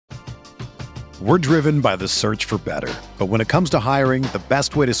We're driven by the search for better. But when it comes to hiring, the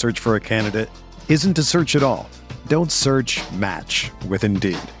best way to search for a candidate isn't to search at all. Don't search, match with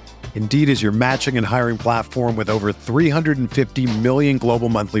Indeed. Indeed is your matching and hiring platform with over 350 million global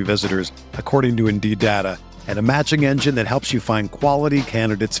monthly visitors, according to Indeed data, and a matching engine that helps you find quality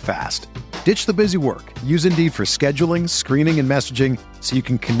candidates fast. Ditch the busy work. Use Indeed for scheduling, screening, and messaging so you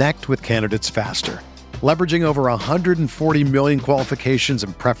can connect with candidates faster. Leveraging over 140 million qualifications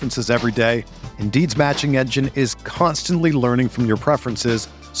and preferences every day, Indeed's matching engine is constantly learning from your preferences,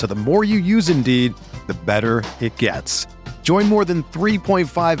 so the more you use Indeed, the better it gets. Join more than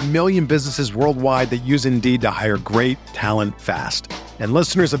 3.5 million businesses worldwide that use Indeed to hire great talent fast. And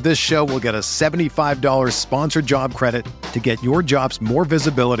listeners of this show will get a $75 sponsored job credit to get your jobs more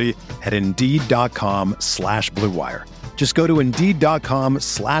visibility at Indeed.com/Blue Wire. Just go to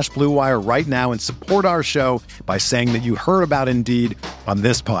Indeed.com/Blue Wire right now and support our show by saying that you heard about Indeed on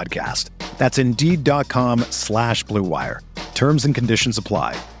this podcast. That's Indeed.com/Blue Wire. Terms and conditions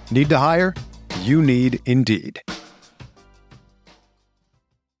apply. Need to hire? You need Indeed.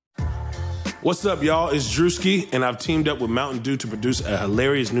 What's up, y'all? It's Drewski, and I've teamed up with Mountain Dew to produce a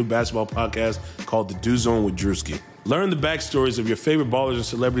hilarious new basketball podcast called The Dew Zone with Drewski. Learn the backstories of your favorite ballers and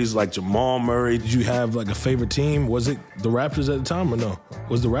celebrities like Jamal Murray. Did you have like a favorite team? Was it the Raptors at the time or no?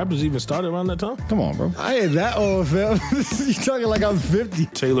 Was the Raptors even started around that time? Come on, bro. I ain't that old, fam. You talking like I'm 50.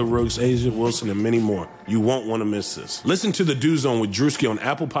 Taylor Rooks, Asia Wilson, and many more. You won't want to miss this. Listen to The Dew Zone with Drewski on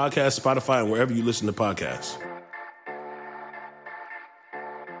Apple Podcasts, Spotify, and wherever you listen to podcasts.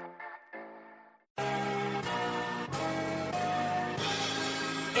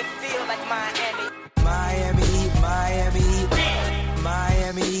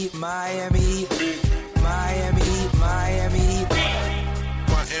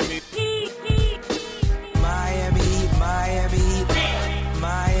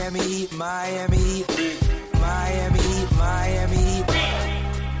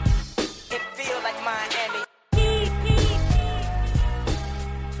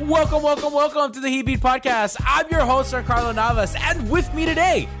 Welcome to the Heat Beat Podcast. I'm your host, Carlo Navas, and with me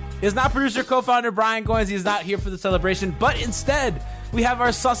today is not producer, co-founder Brian Goins. He's not here for the celebration, but instead, we have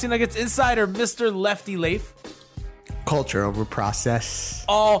our Saucy Nuggets insider, Mr. Lefty Leif. Culture over process.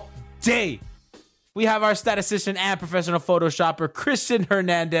 All day. We have our statistician and professional photoshopper, Christian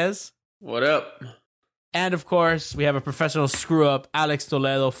Hernandez. What up? And of course, we have a professional screw-up, Alex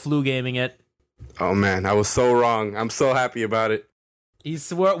Toledo, flu gaming it. Oh man, I was so wrong. I'm so happy about it.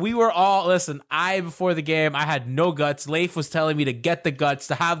 We were all, listen, before the game, I had no guts. Leif was telling me to get the guts,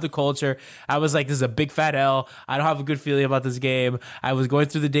 to have the culture. I was like, this is a big fat L. I don't have a good feeling about this game. I was going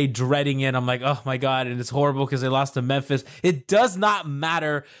through the day dreading it. I'm like, oh my God, and it's horrible because they lost to Memphis. It does not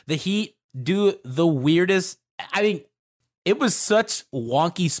matter. The Heat do the weirdest. I mean, it was such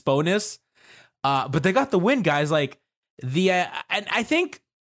wonky sponus, but they got the win, guys. Like, and I think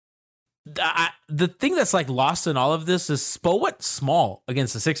the thing that's like lost in all of this is Spo went small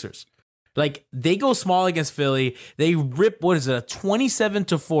against the Sixers. Like, they go small against Philly. They rip, what is it, a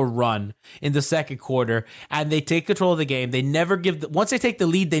 27-4 run in the second quarter, and they take control of the game. They never give, once they take the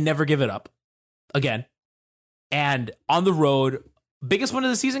lead, they never give it up again. And on the road, biggest win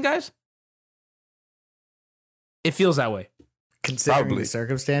of the season, guys? It feels that way. Considering Probably. the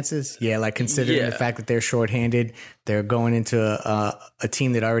circumstances, considering the fact that they're shorthanded, they're going into a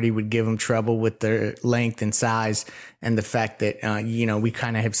team that already would give them trouble with their length and size, and the fact that we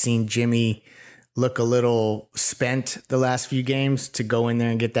kind of have seen Jimmy look a little spent the last few games to go in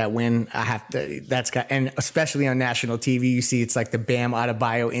there and get that win. And especially on national TV, you see it's like the Bam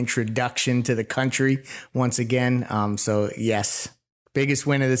Adebayo introduction to the country once again. So yes, biggest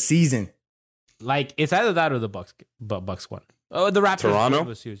win of the season. Like, it's either that or the Bucks won. Oh, the Raptors Toronto? win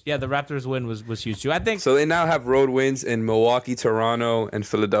was huge. Yeah, the Raptors win was huge too. I think So they now have road wins in Milwaukee, Toronto, and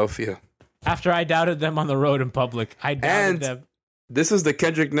Philadelphia. after I doubted them on the road in public, I doubted them. This was the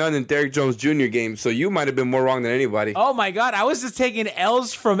Kendrick Nunn and Derrick Jones Jr. game, so you might have been more wrong than anybody. Oh my God, I was just taking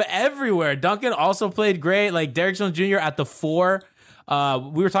L's from everywhere. Duncan also played great. Like, Derrick Jones Jr. at the 4.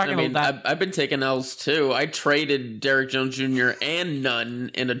 We were talking about that. I've been taking L's too. I traded Derrick Jones Jr. and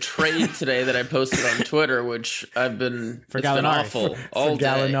Nunn in a trade today that I posted on Twitter, which I've been For it's Gallinari. been awful all For day.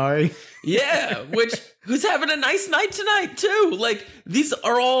 Gallinari. Yeah, who's having a nice night tonight too. Like, these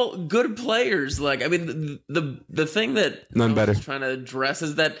are all good players. Like, I mean, the thing that None better. I was trying to address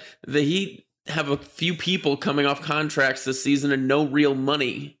is that the Heat have a few people coming off contracts this season and no real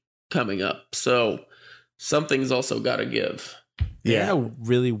money coming up. So something's also got to give. They're in a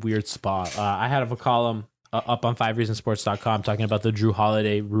really weird spot. I had a column up on 5reasonsports.com talking about the Drew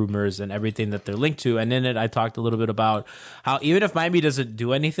Holiday rumors and everything that they're linked to. And in it, I talked a little bit about how even if Miami doesn't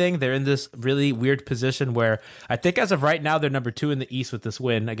do anything, they're in this really weird position where I think as of right now, they're number 2 in the East with this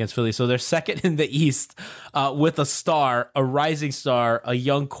win against Philly. So they're second in the East with a star, a rising star, a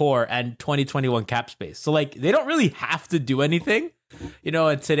young core, and 2021 cap space. So like they don't really have to do anything,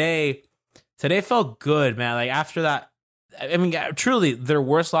 and today felt good, man. Like after that, I mean, truly, their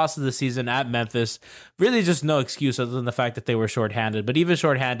worst loss of the season at Memphis. Really, just no excuse other than the fact that they were shorthanded. But even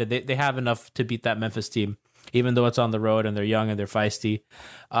shorthanded, they have enough to beat that Memphis team, even though it's on the road and they're young and they're feisty.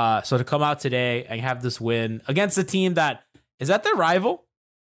 So to come out today and have this win against a team is that their rival?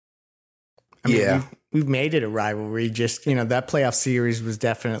 I mean, we've made it a rivalry. Just, that playoff series was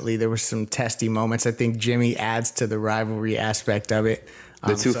definitely, there were some testy moments. I think Jimmy adds to the rivalry aspect of it.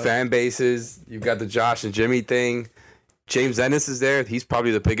 The two fan bases, you've got the Josh and Jimmy thing. James Ennis is there. He's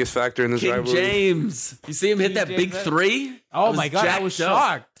probably the biggest factor in this King rivalry. James. You see him hit that big three? Oh, my God. I was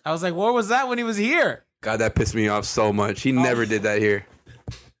shocked. I was like, what was that when he was here? God, that pissed me off so much. He never did that here.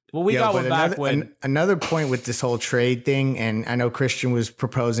 Well, we got one back another point with this whole trade thing, and I know Christian was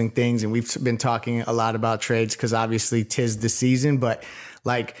proposing things, and we've been talking a lot about trades because obviously 'tis the season, but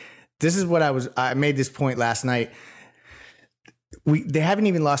like this is what I made this point last night. They haven't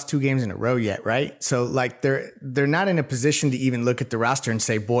even lost 2 games in a row yet, right? So like they're not in a position to even look at the roster and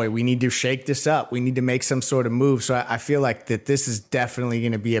say, boy, we need to shake this up. We need to make some sort of move. So I feel like that this is definitely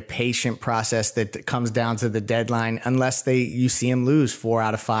going to be a patient process that comes down to the deadline, unless you see them lose 4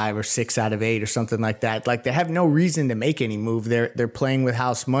 out of 5 or 6 out of 8 or something like that. Like they have no reason to make any move. They're playing with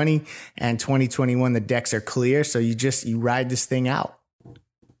house money, and 2021 the decks are clear. So you ride this thing out.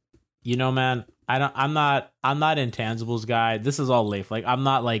 Man, I'm not intangibles guy. This is all Leif. Like I'm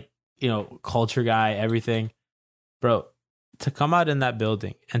not like, culture guy, everything. Bro, to come out in that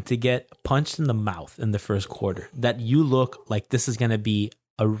building and to get punched in the mouth in the first quarter, that you look like this is going to be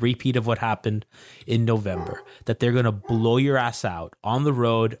a repeat of what happened in November, that they're going to blow your ass out on the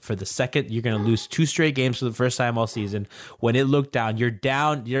road for the second. You're going to lose 2 straight games for the first time all season. When it looked down,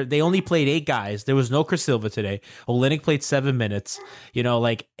 they only played 8 guys. There was no Chris Silva today. Olynyk played 7 minutes.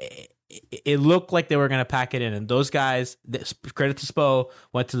 It looked like they were going to pack it in. And those guys, credit to Spo,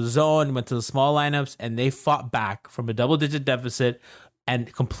 went to the zone, went to the small lineups, and they fought back from a double-digit deficit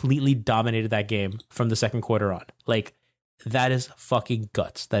and completely dominated that game from the second quarter on. Like, that is fucking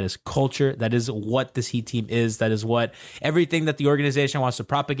guts. That is culture. That is what this Heat team is. That is what everything that the organization wants to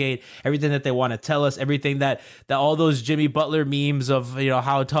propagate, everything that they want to tell us, everything that all those Jimmy Butler memes of,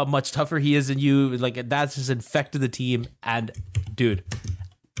 how much tougher he is than you, like that's just infected the team. And dude,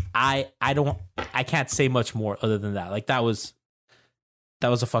 I can't say much more other than that. Like that was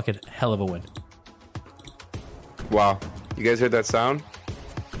a fucking hell of a win. Wow. You guys heard that sound?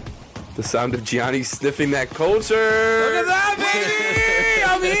 The sound of Gianni sniffing that culture. Look at that, baby!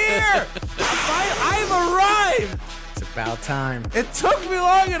 I'm here! I've arrived! It's about time. It took me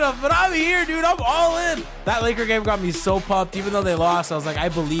long enough, but I'm here, dude. I'm all in. That Laker game got me so pumped. Even though they lost, I was like, I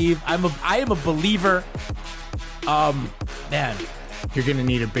believe. I am a believer. Man. You're going to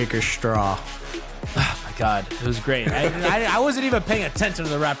need a bigger straw. Oh, my God. It was great. I wasn't even paying attention to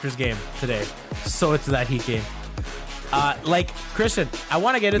the Raptors game today. So it's that Heat game. Christian, I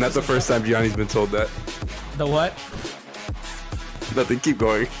want to get into... Not the first time Gianni's been told that. The what? Nothing. Keep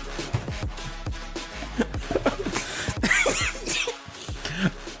going.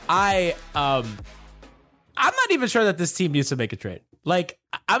 I'm not even sure that this team needs to make a trade. Like,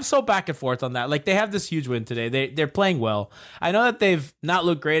 I'm so back and forth on that. Like, they have this huge win today. They're playing well. I know that they've not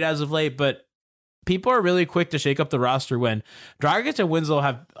looked great as of late, but people are really quick to shake up the roster when Dragic and Winslow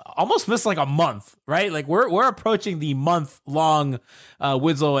have almost missed like a month, right? Like, we're approaching the month-long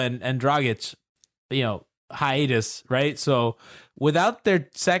Winslow and Dragic, hiatus, right? So without their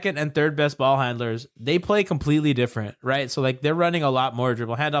second and third best ball handlers, they play completely different, right? So like they're running a lot more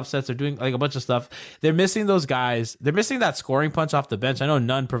dribble handoff sets. They're doing like a bunch of stuff. They're missing those guys. They're missing that scoring punch off the bench. I know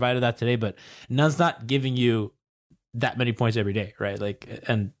Nunn provided that today, but Nunn's not giving you that many points every day, right? Like,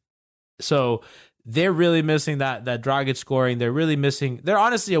 and so they're really missing that Dragic scoring. They're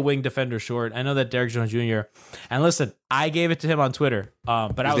honestly a wing defender short. I know that Derek Jones Jr. And listen, I gave it to him on Twitter,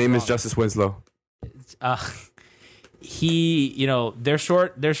 but his name is Justice Winslow. They're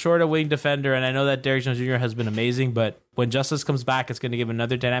short a wing defender, and I know that Derek Jones Jr. has been amazing, but when Justice comes back, it's going to give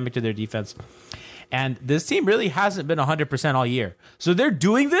another dynamic to their defense. And this team really hasn't been 100% all year. So they're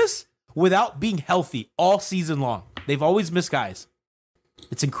doing this without being healthy all season long. They've always missed guys.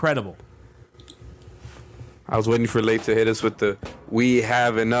 It's incredible. I was waiting for Leif to hit us with the "we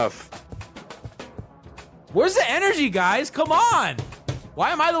have enough." Where's the energy, guys? Come on.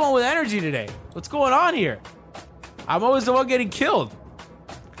 Why am I the one with energy today? What's going on here? I'm always the one getting killed.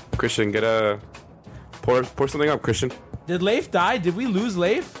 Christian, get pour something up, Christian. Did Leif die? Did we lose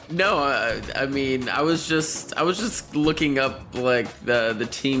Leif? No, I mean, I was just looking up like the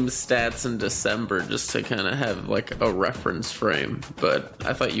team stats in December just to kind of have like a reference frame. But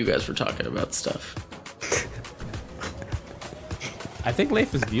I thought you guys were talking about stuff. I think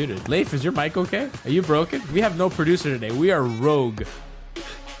Leif is muted. Leif, is your mic okay? Are you broken? We have no producer today. We are rogue.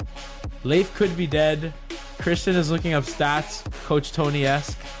 Leif could be dead. Christian is looking up stats, Coach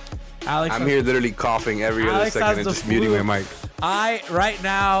Tony-esque. Alex, I'm here literally coughing every other second and just muting my mic. I, right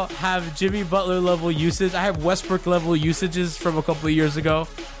now, have Jimmy Butler level usage. I have Westbrook level usages from a couple of years ago.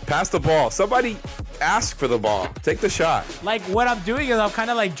 Pass the ball. Somebody ask for the ball. Take the shot. Like, what I'm doing is I'm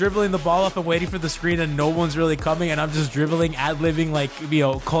kind of like dribbling the ball up and waiting for the screen and no one's really coming, and I'm just dribbling, ad-libbing, like,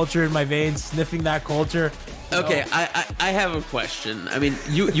 culture in my veins, sniffing that culture. Okay, I have a question. I mean,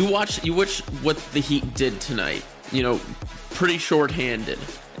 you watch what the Heat did tonight. Pretty shorthanded.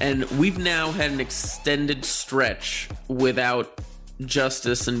 And we've now had an extended stretch without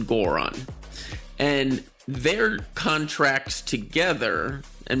Justice and Goran. And their contracts together,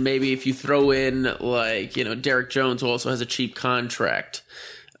 and maybe if you throw in, like, Derek Jones, who also has a cheap contract,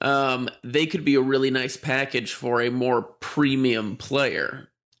 they could be a really nice package for a more premium player.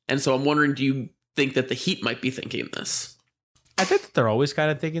 And so I'm wondering, do you think that the Heat might be thinking this? I think that they're always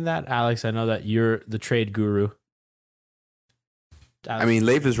kind of thinking that. Alex, I know that you're the trade guru. I mean,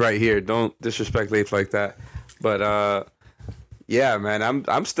 Leif is right here. Don't disrespect Leif like that. But yeah, man,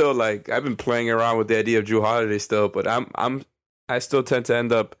 I'm still like, I've been playing around with the idea of Drew Holiday still, but I still tend to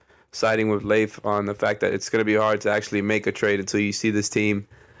end up siding with Leif on the fact that it's going to be hard to actually make a trade until you see this team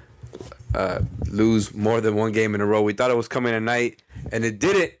lose more than one game in a row. We thought it was coming tonight, and it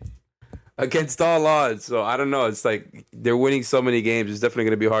didn't against all odds. So I don't know. It's like they're winning so many games. It's definitely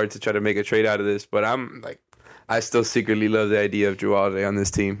going to be hard to try to make a trade out of this. But I still secretly love the idea of Drew Holiday on this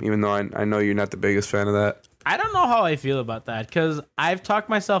team, even though I know you're not the biggest fan of that. I don't know how I feel about that because I've talked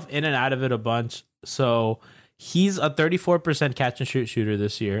myself in and out of it a bunch. So he's a 34% catch and shoot shooter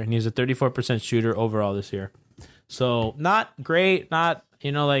this year, and he's a 34% shooter overall this year. So not great, not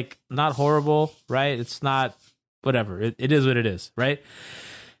not horrible, right? It's not whatever. It is what it is, right?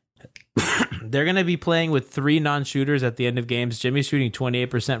 They're going to be playing with 3 non-shooters at the end of games. Jimmy's shooting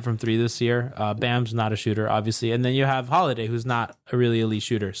 28% from 3 this year. Bam's not a shooter, obviously. And then you have Holiday, who's not a really elite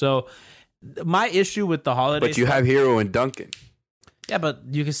shooter. So my issue with the Holiday... But you have Hero and Duncan. Yeah, but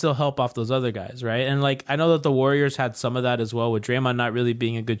you can still help off those other guys, right? And I know that the Warriors had some of that as well, with Draymond not really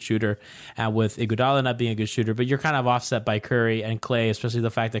being a good shooter and with Iguodala not being a good shooter, but you're kind of offset by Curry and Clay, especially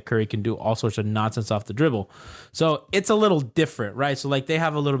the fact that Curry can do all sorts of nonsense off the dribble. So it's a little different, right? So they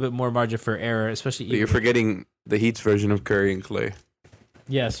have a little bit more margin for error, especially... But you're forgetting the Heat's version of Curry and Clay.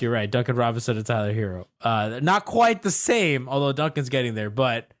 Yes, you're right. Duncan Robinson and Tyler Hero. Not quite the same, although Duncan's getting there,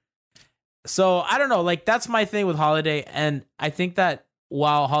 but... So, I don't know. That's my thing with Holiday, and I think that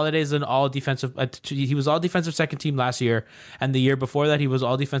while Holiday's an all-defensive... he was all-defensive second team last year, and the year before that, he was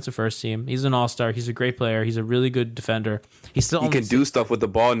all-defensive first team. He's an all-star. He's a great player. He's a really good defender. He can do stuff with the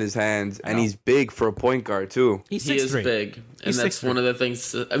ball in his hands, and he's big for a point guard, too. He is big, and that's one of the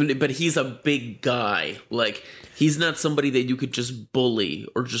things... I mean, but he's a big guy. He's not somebody that you could just bully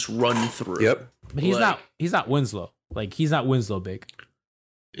or just run through. Yep. But he's not Winslow. He's not Winslow big.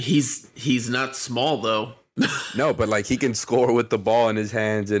 He's not small though. No, but he can score with the ball in his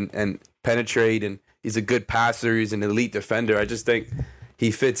hands and penetrate, and he's a good passer. He's an elite defender. I just think he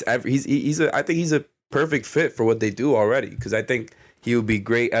fits. I think he's a perfect fit for what they do already, because I think he would be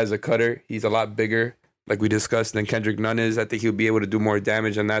great as a cutter. He's a lot bigger, like we discussed, than Kendrick Nunn is. I think he'll be able to do more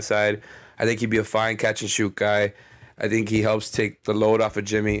damage on that side. I think he'd be a fine catch and shoot guy. I think he helps take the load off of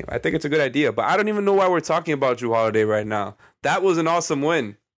Jimmy. I think it's a good idea, but I don't even know why we're talking about Drew Holiday right now. That was an awesome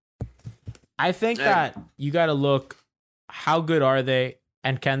win. I think that you got to look, how good are they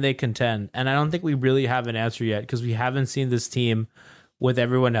and can they contend? And I don't think we really have an answer yet, because we haven't seen this team with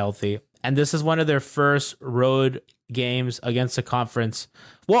everyone healthy. And this is one of their first road games against a conference.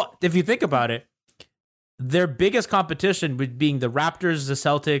 Well, if you think about it, their biggest competition would being the Raptors, the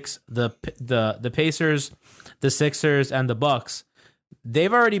Celtics, the Pacers, the Sixers, and the Bucks.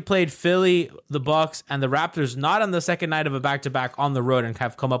 They've already played Philly, the Bucks, and the Raptors not on the second night of a back-to-back on the road and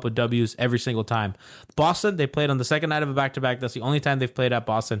have come up with W's every single time. Boston, they played on the second night of a back-to-back. That's the only time they've played at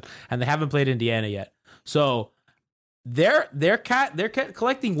Boston, and they haven't played Indiana yet. So they're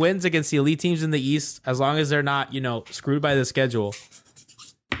collecting wins against the elite teams in the East, as long as they're not, screwed by the schedule.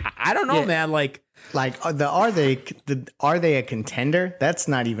 I don't know, man. Like are they a contender? That's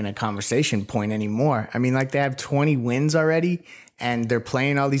not even a conversation point anymore. I mean, like they have 20 wins already, and they're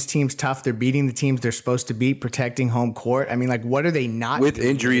playing all these teams tough. They're beating the teams they're supposed to beat, protecting home court. I mean, like what are they not with doing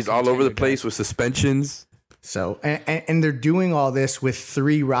injuries all over the place, with suspensions? So, and they're doing all this with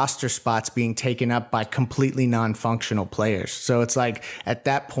 3 roster spots being taken up by completely non-functional players. So it's like at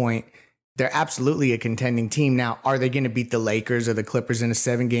that point, they're absolutely a contending team. Now, are they going to beat the Lakers or the Clippers in a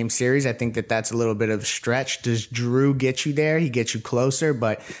 7-game series? I think that's a little bit of a stretch. Does Drew get you there? He gets you closer,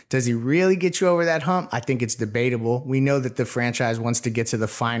 but does he really get you over that hump? I think it's debatable. We know that the franchise wants to get to the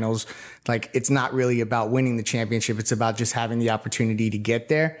finals. Like, it's not really about winning the championship. It's about just having the opportunity to get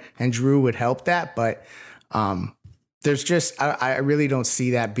there, and Drew would help that. But there's just, I really don't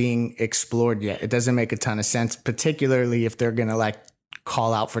see that being explored yet. It doesn't make a ton of sense, particularly if they're going to like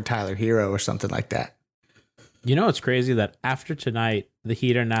call out for Tyler Hero or something like that. You know, it's crazy that after tonight, the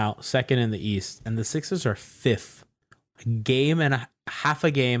Heat are now second in the East and the Sixers are 5th. A game and a half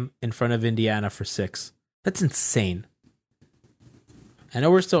a game in front of Indiana for 6. That's insane. I know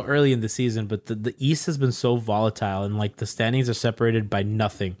we're still early in the season, but the East has been so volatile, and like the standings are separated by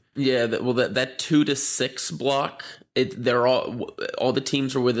nothing. Yeah, that 2 to 6 block. They're all the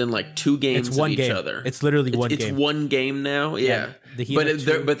teams are within like 2 games It's one of each game. other. It's literally one game. It's one game now. Yeah, the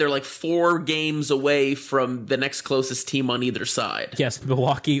Heat but they're like 4 games away from the next closest team on either side. Yes,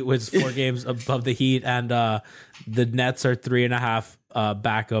 Milwaukee was 4 games above the Heat, and the Nets are 3.5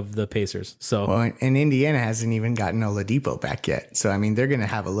 back of the Pacers. So, well, and Indiana hasn't even gotten Oladipo back yet. So, I mean, they're going to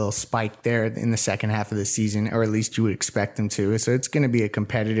have a little spike there in the second half of the season, or at least you would expect them to. So it's going to be a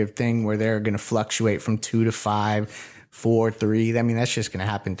competitive thing where they're going to fluctuate from 2 to 5, 4, 3. I mean, that's just going to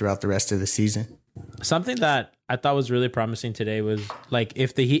happen throughout the rest of the season. something that I thought was really promising today was like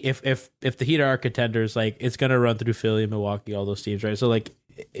if the Heat if the Heat are contenders, like it's gonna run through Philly, Milwaukee, all those teams, right? So like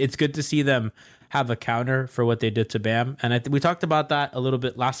it's good to see them have a counter for what they did to Bam. And we talked about that a little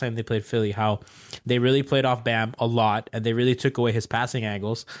bit last time they played Philly, how they really played off Bam a lot and they really took away his passing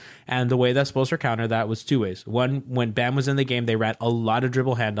angles. And the way that Spoelstra countered that was two ways. One, when Bam was in the game, they ran a lot of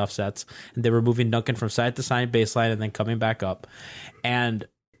dribble handoff sets and they were moving Duncan from side to side baseline and then coming back up. And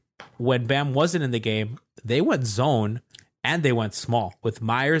when Bam wasn't in the game, they went zone and they went small with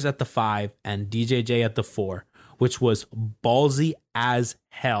Myers at the 5 and DJJ at the 4, which was ballsy as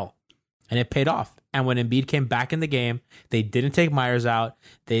hell. And it paid off. And when Embiid came back in the game, they didn't take Myers out.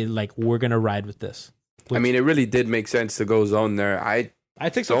 They we're going to ride with this. I mean, it really did make sense to go zone there. I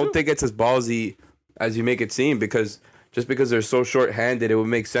think so don't too. think it's as ballsy as you make it seem, because just because they're so short-handed, it would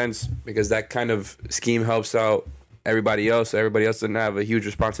make sense because that kind of scheme helps out everybody else. Everybody else doesn't have a huge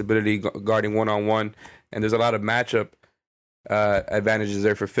responsibility guarding one-on-one. And there's a lot of matchup advantages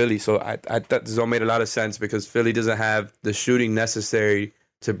there for Philly. So I thought the zone made a lot of sense because Philly doesn't have the shooting necessary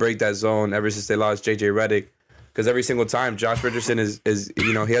to break that zone ever since they lost JJ Redick. Because every single time Josh Richardson is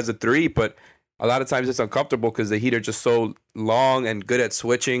he has a 3, but a lot of times it's uncomfortable because the Heat are just so long and good at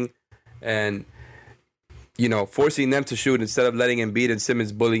switching and forcing them to shoot instead of letting Embiid and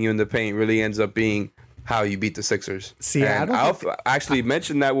Simmons bullying you in the paint really ends up being how you beat the Sixers. See, and Alf actually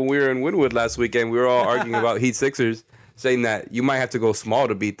mentioned that when we were in Wynwood last weekend. We were all arguing about Heat Sixers, saying that you might have to go small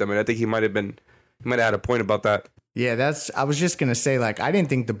to beat them, and I think he might have had a point about that. Yeah, I was just going to say, I didn't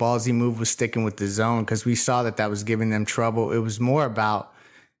think the ballsy move was sticking with the zone because we saw that was giving them trouble. It was more about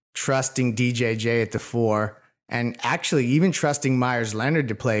trusting DJJ at the 4 and actually even trusting Myers Leonard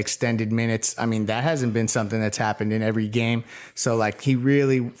to play extended minutes. I mean, that hasn't been something that's happened in every game. So, he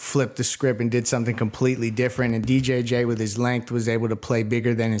really flipped the script and did something completely different. And DJJ, with his length, was able to play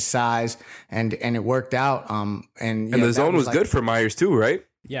bigger than his size, and it worked out. And the zone was good for Myers too, right?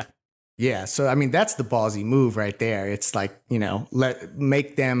 Yeah. Yeah, so I mean that's the ballsy move right there. It's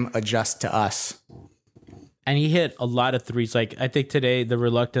make them adjust to us. And he hit a lot of threes. I think today the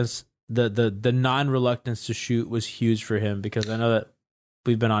reluctance, the non-reluctance to shoot was huge for him because I know that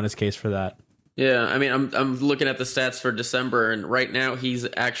we've been on his case for that. Yeah, I mean, I'm looking at the stats for December, and right now he's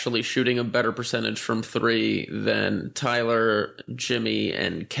actually shooting a better percentage from 3 than Tyler, Jimmy,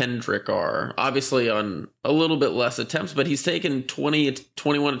 and Kendrick are. Obviously on a little bit less attempts, but he's taken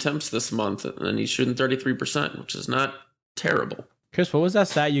 21 attempts this month, and he's shooting 33%, which is not terrible. Chris, what was that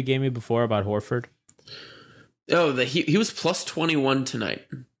stat you gave me before about Horford? Oh, he was plus 21 tonight.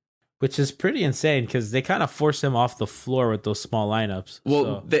 Which is pretty insane because they kind of force him off the floor with those small lineups.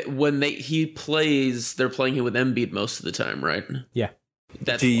 Well, he plays, they're playing him with Embiid most of the time, right? Yeah.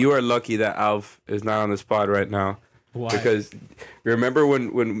 Gee, you are lucky that Alf is not on the spot right now. Why? Because remember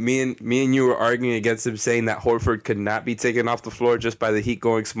when me and you were arguing against him saying that Horford could not be taken off the floor just by the Heat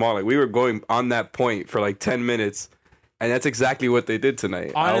going small? We were going on that point for 10 minutes. And that's exactly what they did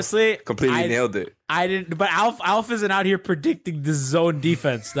tonight. Honestly, Alf completely nailed it. I didn't, but Alf isn't out here predicting the zone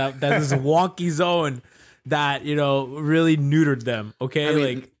defense that is a wonky zone that really neutered them. Okay, I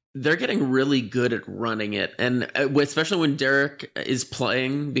mean, they're getting really good at running it, and especially when Derek is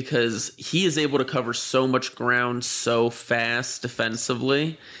playing, because he is able to cover so much ground so fast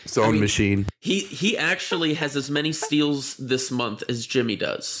defensively. Zone machine. He actually has as many steals this month as Jimmy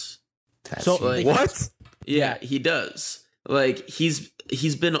does. What? Yeah, he does. Like he's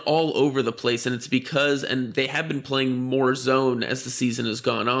been all over the place, and it's because they have been playing more zone as the season has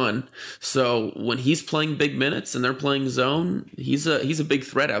gone on. So when he's playing big minutes and they're playing zone, he's a big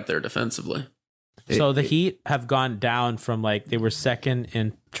threat out there defensively. So the Heat have gone down from they were second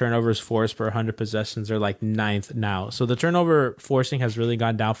in turnovers forced per 100 possessions. They're ninth now. So the turnover forcing has really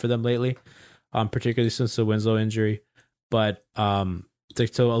gone down for them lately, particularly since the Winslow injury. But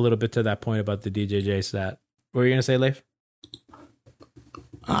so a little bit to that point about the DJJ stat. What were you gonna say, Leif?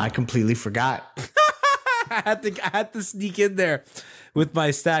 I completely forgot. I had to sneak in there with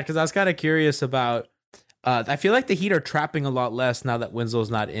my stat because I was kind of curious about. I feel like the Heat are trapping a lot less now that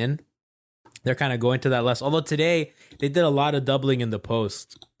Winslow's not in. They're kind of going to that less. Although today they did a lot of doubling in the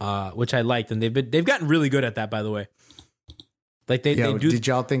post, which I liked, and they've gotten really good at that. By the way, they do. Did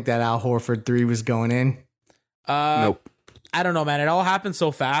y'all think that Al Horford 3 was going in? Nope. I don't know, man. It all happened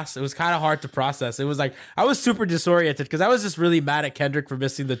so fast. It was kind of hard to process. It was I was super disoriented because I was just really mad at Kendrick for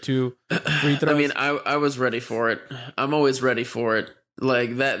missing the 2 free throws. I mean, I was ready for it. I'm always ready for it.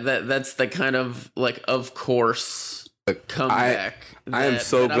 Like that's the kind of of comeback. I am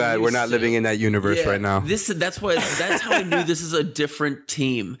so glad we're not living in that universe right now. That's how I knew this is a different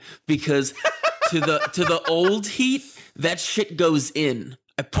team, because to the old Heat, that shit goes in.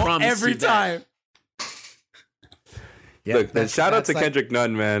 I promise every you that. time. Yeah, Look, shout out to Kendrick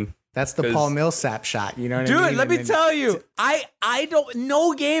Nunn, man. That's the Paul Millsap shot. You know what I mean? Dude, let me tell you, I don't.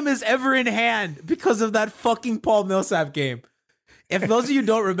 No game is ever in hand because of that fucking Paul Millsap game. If those of you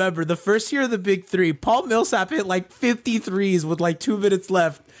don't remember, the first year of the Big Three, Paul Millsap hit 50 threes with 2 minutes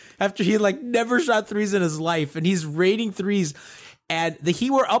left after he never shot threes in his life, and he's raining threes. And the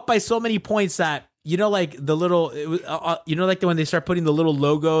Heat were up by so many points that the little, when they start putting the little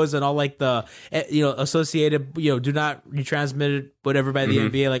logos and all the associated do not retransmit whatever by the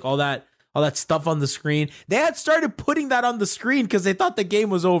NBA, all that stuff on the screen. They had started putting that on the screen because they thought the game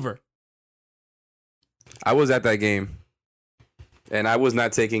was over. I was at that game, and I was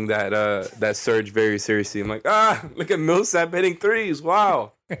not taking that surge very seriously. I'm like, look at Millsap hitting threes.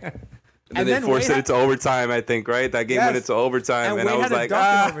 Wow. And then they forced it into overtime, I think, right? That game went into overtime, and I was like,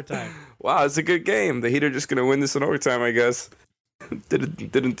 wow, it's a good game. The Heat are just going to win this in overtime, I guess.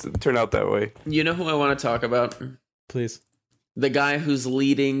 Didn't turn out that way. You know who I want to talk about? Please. The guy who's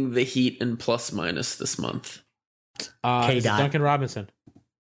leading the Heat in plus minus this month. Duncan Robinson.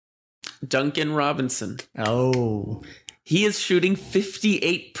 Duncan Robinson. Oh. He is shooting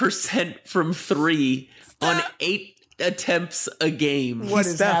 58% from 3 on 8 attempts a game. What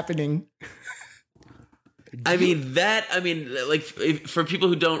is happening? I mean, for people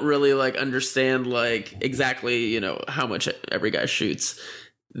who don't really understand exactly, how much every guy shoots,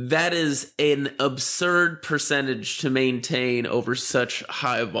 that is an absurd percentage to maintain over such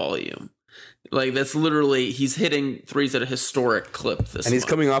high volume. That's literally, he's hitting threes at a historic clip this month. And he's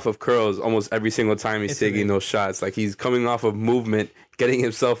coming off of curls almost every single time he's taking those shots. He's coming off of movement, getting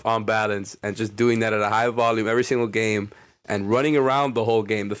himself on balance, and just doing that at a high volume every single game and running around the whole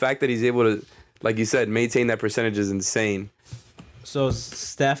game. The fact that he's able to, like you said, maintain that percentage is insane. So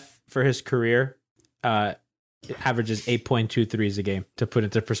Steph, for his career, averages 8.2 threes a game, to put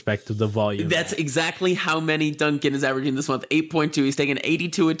into perspective the volume. That's exactly how many Duncan is averaging this month. 8.2. He's taken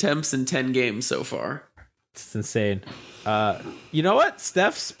 82 attempts in 10 games so far. It's insane. You know what?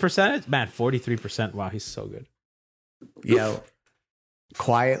 Steph's percentage? Man, 43%. Wow, he's so good.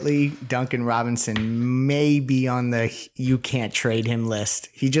 Quietly, Duncan Robinson may be on the you can't trade him list.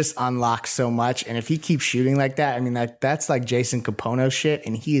 He just unlocks so much, and if he keeps shooting like that, I mean that's like Jason Capono shit,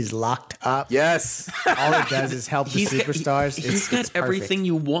 and he is locked up. Yes, all it does is help the superstars. He's got everything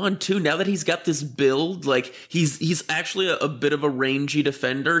you want too. Now that he's got this build, he's actually a bit of a rangy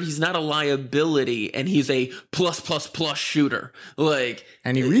defender. He's not a liability, and he's a plus shooter.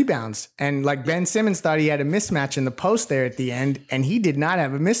 And he rebounds. And Ben Simmons thought he had a mismatch in the post there at the end, and he did not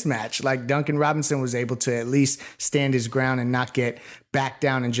have a mismatch. Duncan Robinson was able to at least stand his ground and not get back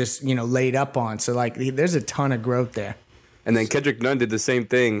down and just, laid up on. So there's a ton of growth there. And then Kendrick Nunn did the same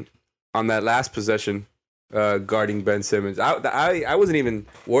thing on that last possession, guarding Ben Simmons. I wasn't even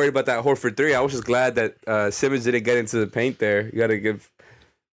worried about that Horford 3. I was just glad that Simmons didn't get into the paint there. You got to give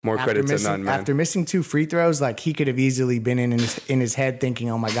More credit to none, man. After missing 2 free throws, like he could have easily been in his head thinking,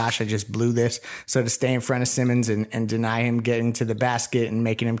 "Oh my gosh, I just blew this." So to stay in front of Simmons and deny him getting to the basket and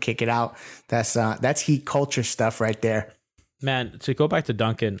making him kick it out, that's Heat culture stuff right there. Man, to go back to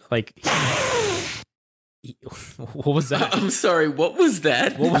Duncan, like, what was that? I'm sorry, what was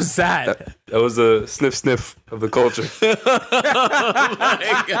that? What was that? That was a sniff of the culture. Oh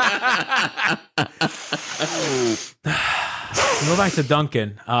my God. Go back to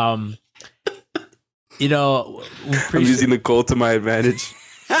Duncan. You know, I'm using the cold to my advantage.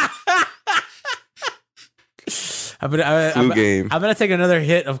 I'm gonna take another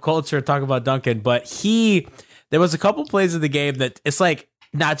hit of culture and talk about Duncan, but there was a couple plays in the game that it's like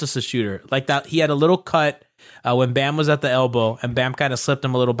not just a shooter like that. He had a little cut when Bam was at the elbow, and Bam kind of slipped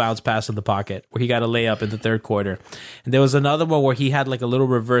him a little bounce pass in the pocket where he got a layup in the third quarter. And there was another one where he had like a little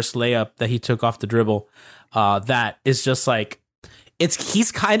reverse layup that he took off the dribble. That is just like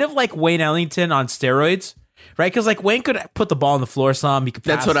he's kind of like Wayne Ellington on steroids. Right, because like Wayne could put the ball on the floor some. He could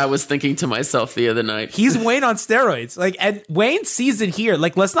pass. That's what I was thinking to myself the other night. He's Wayne on steroids. Like, and Wayne's season here,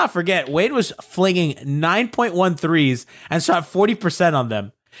 like, let's not forget, Wayne was flinging 9.1 threes and shot 40% on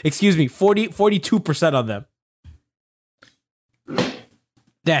them. Excuse me, 42% on them.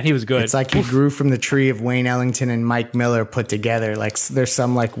 Dan, he was good. It's like he grew from the tree of Wayne Ellington and Mike Miller put together. Like there's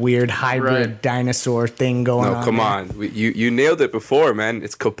some like weird hybrid dinosaur thing going on. No, come on. You nailed it before, man.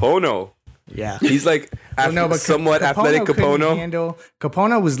 It's Capono. Yeah, he's like somewhat athletic.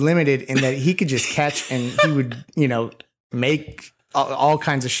 Capono was limited in that he could just catch and he would, make all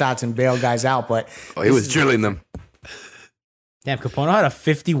kinds of shots and bail guys out. But he was drilling them. Damn, Capono had a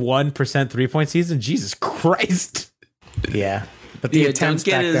 51% 3-point season. Jesus Christ. Yeah, but the attempts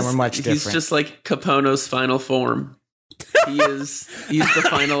back then were much different. He's just like Capono's final form. He's the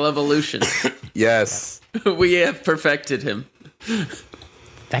final evolution. Yes, we have perfected him.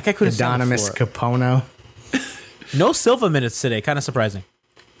 That guy could have Adonis Capono. No Silva minutes today. Kind of surprising.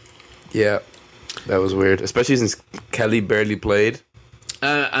 Yeah, that was weird, especially since Kelly barely played.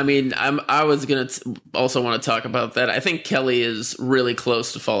 I was gonna also want to talk about that. I think Kelly is really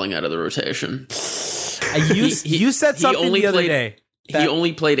close to falling out of the rotation. You said something the other day. He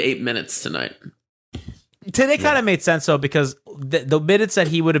only played 8 minutes tonight. Today kind of made sense though, because the minutes that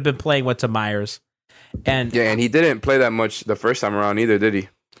he would have been playing went to Myers, and he didn't play that much the first time around either, did he?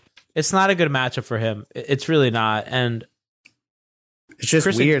 It's not a good matchup for him. It's really not, and it's just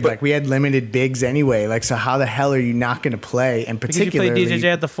weird. Like we had limited bigs anyway. Like, so how the hell are you not going to play? And particularly, because you played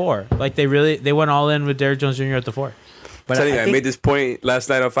DJJ at the 4. Like they went all in with Derrick Jones Jr. at the 4. But I made this point last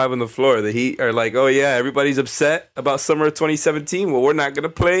night on 5 on the Floor. The Heat are like, oh yeah, everybody's upset about summer of 2017. Well, we're not going to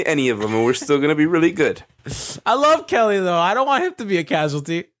play any of them, and we're still going to be really good. I love Kelly though. I don't want him to be a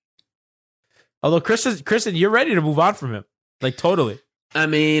casualty. Although Christian, you're ready to move on from him. Like totally. I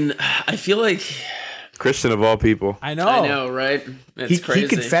mean, I feel like Christian of all people. I know, right? It's crazy. He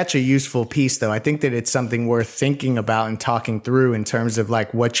could fetch a useful piece, though. I think that it's something worth thinking about and talking through in terms of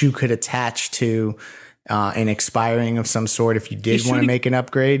like what you could attach to an expiring of some sort if you did want to make an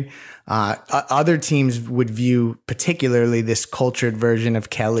upgrade. Other teams would view particularly this cultured version of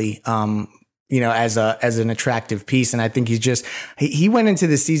Kelly, as an attractive piece. And I think he went into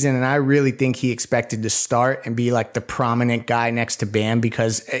the season and I really think he expected to start and be like the prominent guy next to Bam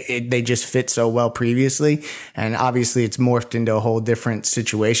because they just fit so well previously. And obviously it's morphed into a whole different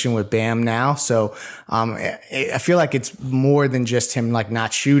situation with Bam now. So, I feel like it's more than just him like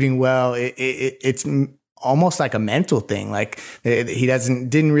not shooting well. It's almost like a mental thing. Like he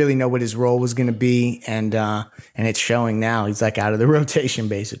didn't really know what his role was going to be. And it's showing now. He's like out of the rotation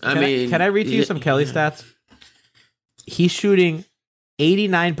basically. Can I read to you some Kelly stats? He's shooting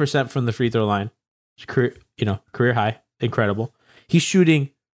 89% from the free throw line. Career high. Incredible. He's shooting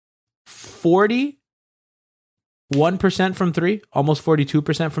 41% from 3, almost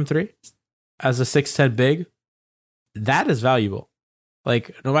 42% from 3 as a 6'10" big. That is valuable.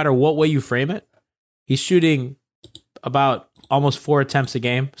 Like no matter what way you frame it, he's shooting about almost 4 attempts a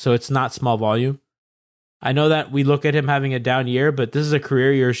game, so it's not small volume. I know that we look at him having a down year, but this is a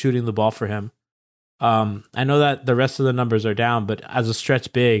career year shooting the ball for him. I know that the rest of the numbers are down, but as a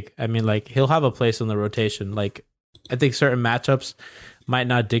stretch big, I mean, like he'll have a place in the rotation. Like I think certain matchups might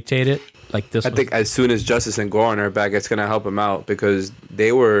not dictate it. Like this, I think as soon as Justice and Goran are back, it's going to help him out because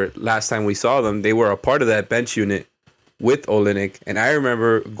they were last time we saw them, they were a part of that bench unit with Olynyk, and I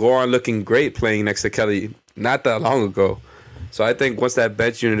remember Goran looking great playing next to Kelly not that long ago. So I think once that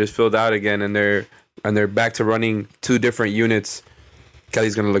bench unit is filled out again and they're back to running 2 different units,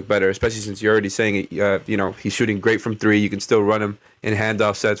 Kelly's going to look better, especially since you're already saying it. He's shooting great from 3. You can still run him in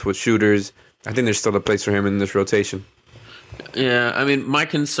handoff sets with shooters. I think there's still a place for him in this rotation. Yeah, I mean, my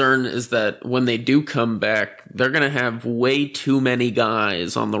concern is that when they do come back, they're going to have way too many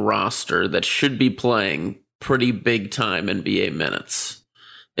guys on the roster that should be playing pretty big time NBA minutes.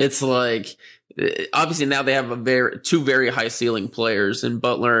 It's like, obviously now they have two very high ceiling players in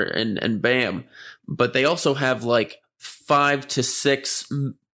Butler and Bam, but they also have like 5 to 6,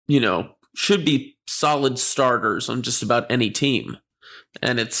 should be solid starters on just about any team.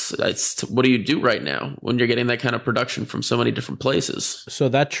 And it's what do you do right now when you're getting that kind of production from so many different places? So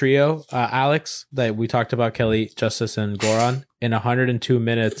that trio, Alex, that we talked about, Kelly, Justice, and Goran, in 102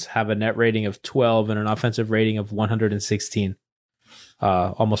 minutes have a net rating of 12 and an offensive rating of 116,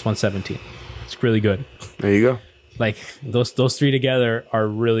 almost 117. It's really good. There you go. Like those three together are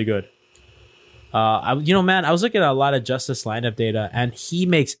really good. I was looking at a lot of Justice lineup data, and he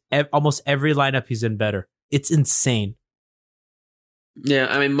makes almost every lineup he's in better. It's insane. Yeah,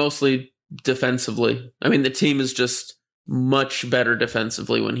 I mean, mostly defensively. I mean, the team is just much better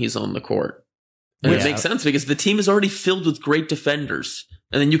defensively when he's on the court. And it makes sense because the team is already filled with great defenders.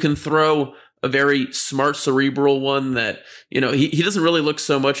 And then you can throw a very smart, cerebral one that, he doesn't really look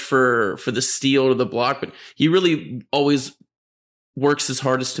so much for the steal or the block, but he really always works his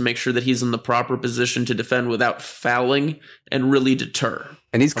hardest to make sure that he's in the proper position to defend without fouling and really deter.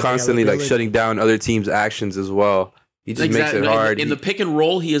 And he's constantly shutting down other teams' actions as well. He just makes it hard. In the pick and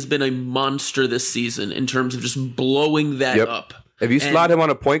roll, he has been a monster this season in terms of just blowing that up. If you slot him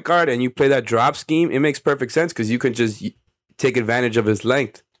on a point guard and you play that drop scheme, it makes perfect sense because you can just take advantage of his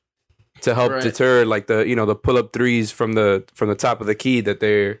length to help deter like the pull up threes from the top of the key that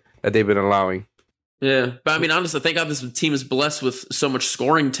they've been allowing. Yeah, but I mean, honestly, thank God this team is blessed with so much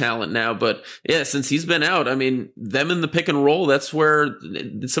scoring talent now. But yeah, since he's been out, I mean, them in the pick and roll, that's where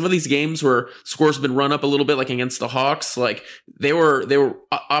some of these games where scores have been run up a little bit, like against the Hawks, like they were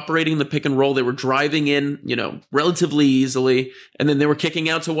operating the pick and roll. They were driving in, relatively easily, and then they were kicking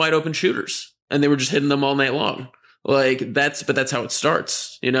out to wide open shooters, and they were just hitting them all night long. Like that's how it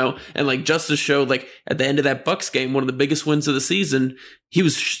starts, and like Justice showed, like at the end of that Bucks game, one of the biggest wins of the season, he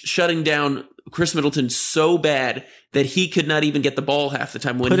was shutting down Chris Middleton so bad that he could not even get the ball half the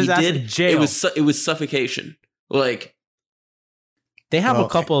time. When he did, it was suffocation. Like they have a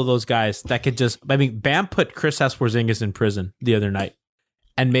couple of those guys that could just. I mean, Bam put Kristaps Porzingis in prison the other night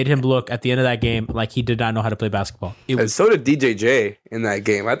and made him look at the end of that game like he did not know how to play basketball. And so did DJJ in that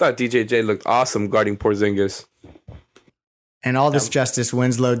game. I thought DJJ looked awesome guarding Porzingis. And all this Justice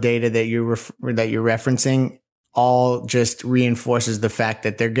Winslow data that you're referencing all just reinforces the fact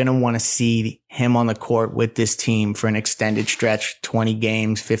that they're going to want to see him on the court with this team for an extended stretch, 20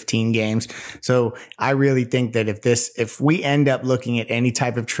 games, 15 games. So I really think that if we end up looking at any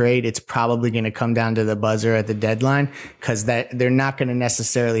type of trade, it's probably going to come down to the buzzer at the deadline because they're not going to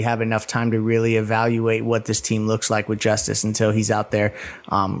necessarily have enough time to really evaluate what this team looks like with Justice until he's out there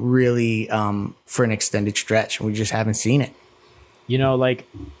really for an extended stretch. We just haven't seen it.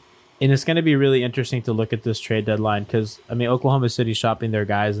 And it's going to be really interesting to look at this trade deadline because, I mean, Oklahoma City's shopping their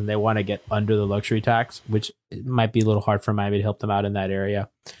guys and they want to get under the luxury tax, which might be a little hard for Miami to help them out in that area.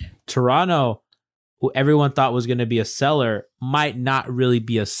 Toronto, who everyone thought was going to be a seller, might not really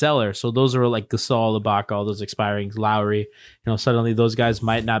be a seller. So those are like Gasol, Ibaka, all those expiring, Lowry. Suddenly those guys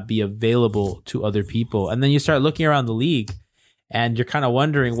might not be available to other people. And then you start looking around the league and you're kind of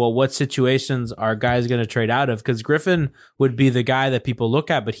wondering, well, what situations are guys going to trade out of? Because Griffin would be the guy that people look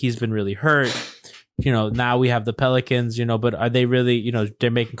at, but he's been really hurt. Now we have the Pelicans, but are they really,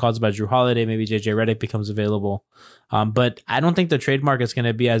 they're making calls about Drew Holiday. Maybe JJ Redick becomes available. But I don't think the trade market's going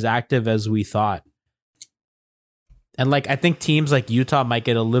to be as active as we thought. And I think teams like Utah might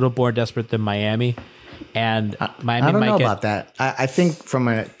get a little more desperate than Miami. And Miami I don't might know get about that. I think from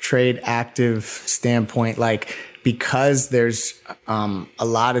a trade active standpoint, because there's a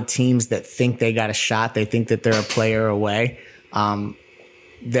lot of teams that think they got a shot, they think that they're a player away,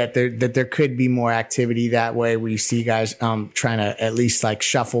 that there could be more activity that way where you see guys trying to at least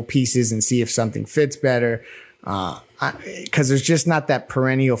shuffle pieces and see if something fits better. Because there's just not that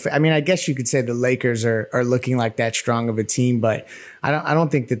perennial. I mean, I guess you could say the Lakers are looking like that strong of a team, but I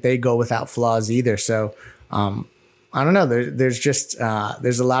don't think that they go without flaws either. So I don't know. There's just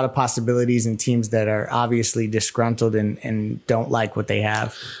there's a lot of possibilities in teams that are obviously disgruntled and don't like what they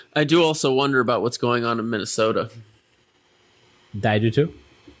have. I do also wonder about what's going on in Minnesota. I do too.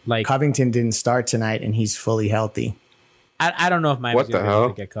 Covington didn't start tonight, and he's fully healthy. I don't know if Miami's What the going to be able hell?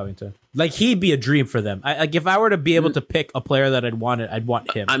 to get Covington. Like, he'd be a dream for them. Like, if I were to be able to pick a player that I'd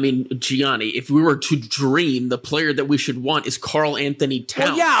want him. I mean, Gianni, if we were to dream, the player that we should want is Carl Anthony Towns.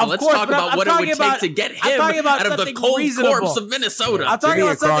 Well, yeah, So of let's course, talk but about I'm what it would talking about- take to get I'm him talking about out of the something cold reasonable. corpse of Minnesota. I'm talking Jimmy about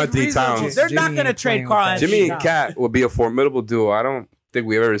and something Karl-Anthony reasonable. Towns. They're not Jimmy going to ain't trade playing Carl with that Anthony Jimmy shit. and Cat would be a formidable duo. I don't think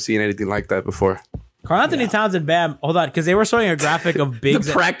we've ever seen anything like that before. Carl Anthony Towns and Bam. Hold on, because they were showing a graphic of The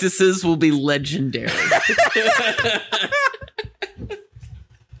bigs. practices will be legendary.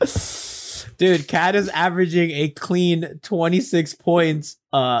 Dude, Cat is averaging a clean 26 points,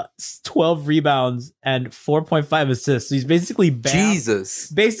 12 rebounds, and 4.5 assists. So he's basically Bam. Jesus.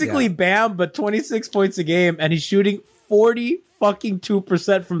 Basically Bam, but 26 points a game, and he's shooting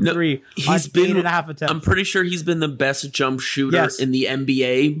 40% from three. He's on been 8.5 attempts. I'm pretty sure he's been the best jump shooter Yes. in the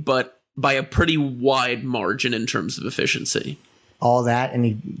NBA, but by a pretty wide margin in terms of efficiency. All that, and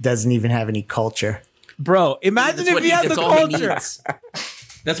he doesn't even have any culture. Bro, imagine if he had the that's all he culture. needs.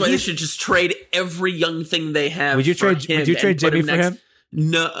 That's why they should just trade every young thing they have. Would you for trade- him would you trade and put Jimmy for next- him?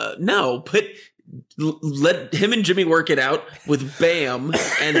 No. Let him and Jimmy work it out with Bam,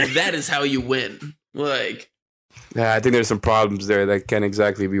 and that is how you win. Like, Yeah, I think there's some problems there that can't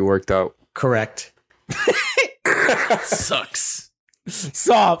exactly be worked out. Correct. sucks.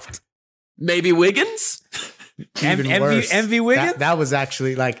 Soft. Maybe Wiggins. Even worse. MV Wiggins? That was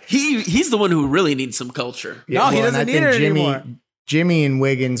actually like He's the one who really needs some culture. No, he and doesn't I need think it anymore. Jimmy and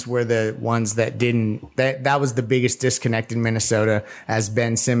Wiggins were the ones that didn't. That was the biggest disconnect in Minnesota, as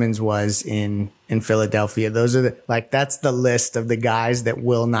Ben Simmons was in Philadelphia. Those are that's the list of the guys that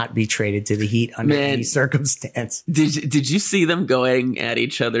will not be traded to the Heat under Man. any circumstance. Did you see them going at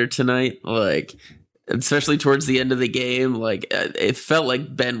each other tonight? Like, especially towards the end of the game, like it felt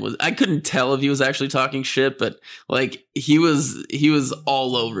like Ben was. I couldn't tell if he was actually talking shit, but like he was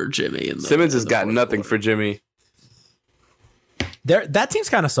all over Jimmy. Simmons has got nothing for Jimmy. That team's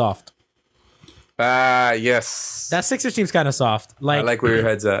kind of soft. Yes. That Sixers team's kind of soft. I like where your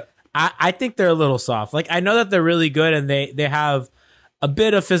head's at. I think they're a little soft. Like, I know that they're really good and they have a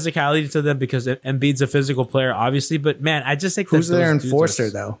bit of physicality to them because Embiid's a physical player, obviously. But man, I just think Who's that their those dudes enforcer are-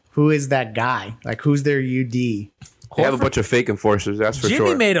 though? Who is that guy? Like, who's their UD? They have a bunch of fake enforcers, that's for Jimmy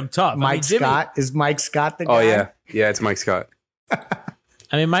sure. made him tough. Mike Scott is Mike Scott the guy? Oh, yeah. Yeah, it's Mike Scott.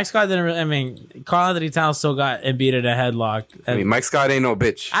 I mean, Mike Scott didn't. Carl Anthony Towns still got Embiid in a headlock. I mean, Mike Scott ain't no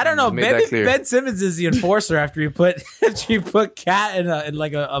bitch. I don't know. Just made that Maybe clear. Ben Simmons is the enforcer after you put Cat in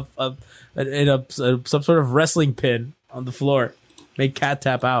some sort of wrestling pin on the floor, make Cat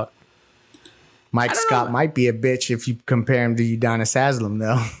tap out. Mike Scott might be a bitch if you compare him to Udonis Haslem,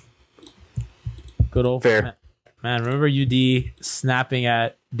 though. Good old Fair. man. Remember UD snapping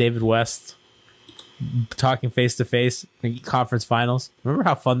at David West, talking face to face in conference finals. Remember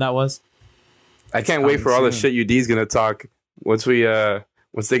how fun that was? I can't wait for all the shit UD's gonna talk once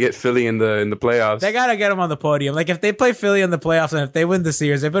they get Philly in the playoffs. They gotta get him on the podium. Like, if they play Philly in the playoffs and if they win the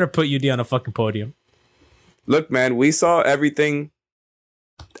series, they better put UD on a fucking podium. Look, man, we saw everything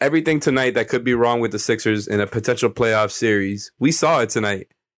tonight that could be wrong with the Sixers in a potential playoff series. We saw it tonight.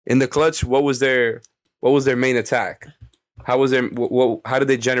 In the clutch, what was their main attack? How did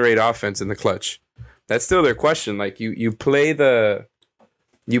they generate offense in the clutch? That's still their question. Like, you play them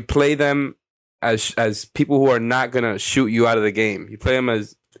as people who are not gonna shoot you out of the game. You play them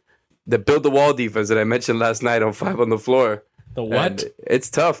as the build the wall defense that I mentioned last night on 5 on the Floor. The what? And it's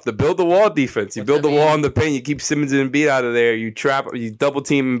tough. The build the wall defense. You build the wall in the paint. You keep Simmons and Embiid out of there. You double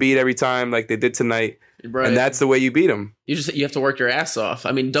team Embiid every time, like they did tonight. Right. And that's the way you beat them. You have to work your ass off.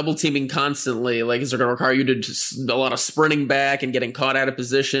 I mean, double teaming constantly, like, is it going to require you to a lot of sprinting back and getting caught out of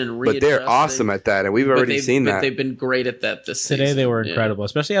position? But they're awesome at that, and we've already seen that. They've been great at that this Today season. they were incredible,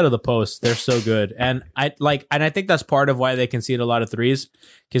 especially out of the post. They're so good, and I think that's part of why they concede a lot of threes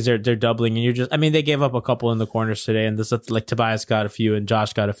because they're doubling, and they gave up a couple in the corners today, and this, like, Tobias got a few and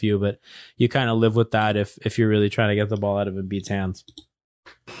Josh got a few, but you kind of live with that if you're really trying to get the ball out of Embiid's hands.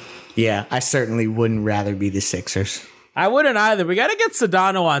 Yeah, I certainly wouldn't rather be the Sixers. I wouldn't either. We got to get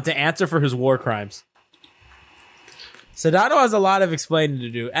Sedano on to answer for his war crimes. Sedano has a lot of explaining to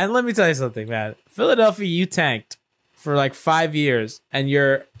do. And let me tell you something, man. Philadelphia, you tanked for like 5 years, and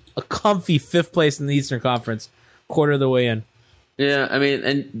you're a comfy 5th place in the Eastern Conference, quarter of the way in. Yeah, I mean,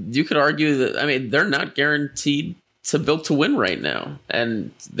 and you could argue that, they're not guaranteed to build to win right now.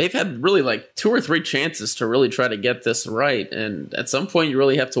 And they've had really like 2 or 3 chances to really try to get this right. And at some point, you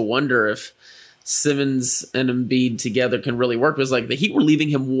really have to wonder if Simmons and Embiid together can really work. Because like the Heat were leaving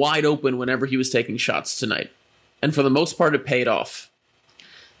him wide open whenever he was taking shots tonight. And for the most part, it paid off.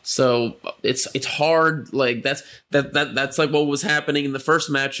 So it's hard. Like that's like what was happening in the first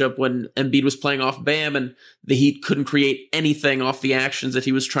matchup when Embiid was playing off Bam and the Heat couldn't create anything off the actions that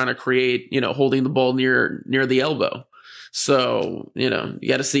he was trying to create, holding the ball near the elbow. So, you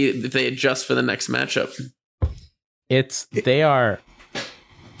got to see if they adjust for the next matchup.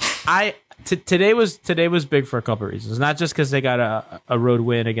 Today was big for a couple of reasons. Not just because they got a road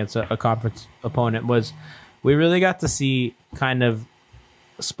win against a conference opponent. We really got to see kind of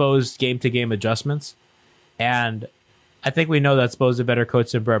Spo's game-to-game adjustments. And I think we know that Spo's a better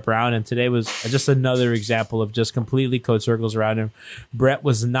coach than Brett Brown. And today was just another example of just completely coach circles around him. Brett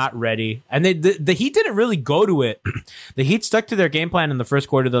was not ready. And the Heat didn't really go to it. The Heat stuck to their game plan in the first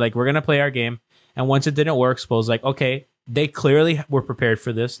quarter. They're like, we're going to play our game. And once it didn't work, Spo's like, okay, they clearly were prepared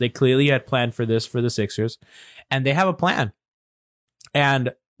for this. They clearly had planned for this for the Sixers. And they have a plan.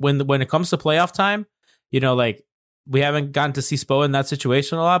 And when it comes to playoff time, we haven't gotten to see Spo in that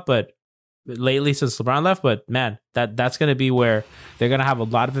situation a lot, but lately since LeBron left. But man, that's going to be where they're going to have a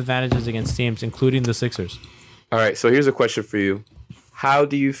lot of advantages against teams, including the Sixers. All right, so here's a question for you. How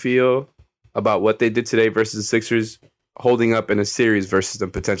do you feel about what they did today versus the Sixers holding up in a series versus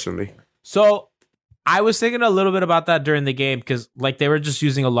them potentially? So I was thinking a little bit about that during the game because they were just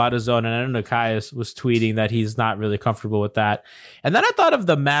using a lot of zone, and I know Kaius was tweeting that he's not really comfortable with that. And then I thought of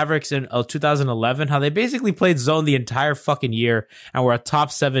the Mavericks in 2011, how they basically played zone the entire fucking year and were a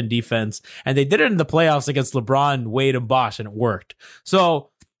top 7 defense, and they did it in the playoffs against LeBron, Wade, and Bosh, and it worked. So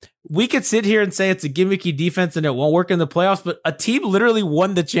we could sit here and say it's a gimmicky defense and it won't work in the playoffs, but a team literally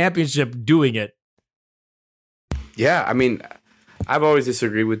won the championship doing it. Yeah, I mean, I've always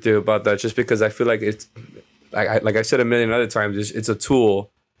disagreed with you about that just because I feel like it's, like I said a million other times, it's a tool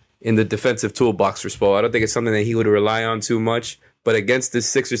in the defensive toolbox for Spo. I don't think it's something that he would rely on too much. But against this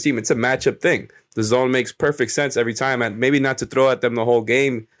Sixers team, it's a matchup thing. The zone makes perfect sense every time. And maybe not to throw at them the whole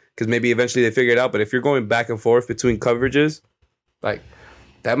game because maybe eventually they figure it out. But if you're going back and forth between coverages,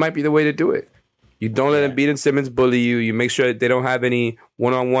 that might be the way to do it. You don't let Embiid and Simmons bully you. You make sure that they don't have any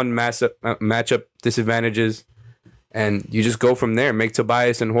one-on-one matchup disadvantages. And you just go from there. Make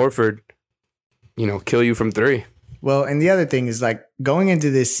Tobias and Horford, kill you from 3. Well, and the other thing is going into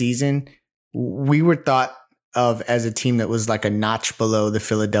this season, we were thought of as a team that was like a notch below the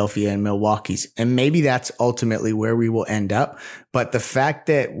Philadelphia and Milwaukee's. And maybe that's ultimately where we will end up. But the fact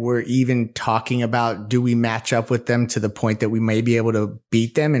that we're even talking about, do we match up with them to the point that we may be able to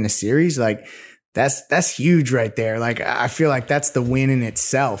beat them in a series? That's huge right there. I feel like that's the win in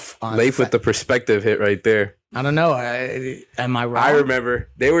itself. Leif with the perspective hit right there. I don't know. Am I wrong? I remember.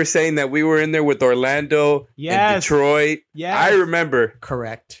 They were saying that we were in there with Orlando and Detroit. Yes. I remember.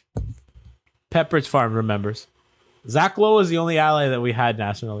 Correct. Pepperidge Farm remembers. Zach Lowe was the only ally that we had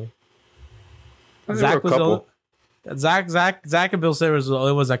nationally. Zach was Zach and Bill Simmons were the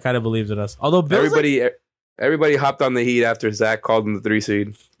only ones that kind of believed in us. Although everybody hopped on the Heat after Zach called him the 3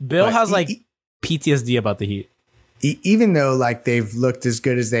 seed. Bill has PTSD about the Heat. Even though they've looked as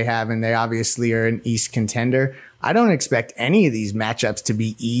good as they have and they obviously are an East contender, I don't expect any of these matchups to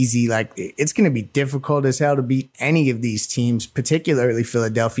be easy. It's going to be difficult as hell to beat any of these teams, particularly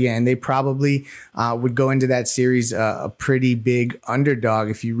Philadelphia. And they probably would go into that series a pretty big underdog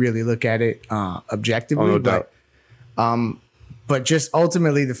if you really look at it objectively. Oh, no doubt. But just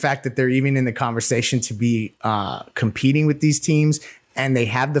ultimately the fact that they're even in the conversation to be competing with these teams. And they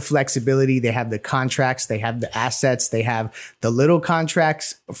have the flexibility, they have the contracts, they have the assets, they have the little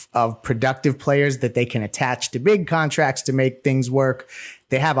contracts of productive players that they can attach to big contracts to make things work.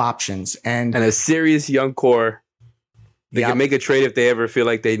 They have options. And a serious young core. They can make a trade if they ever feel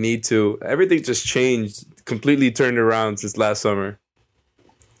like they need to. Everything just changed, completely turned around since last summer.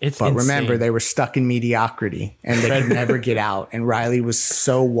 But remember, they were stuck in mediocrity and they could never get out. And Riley was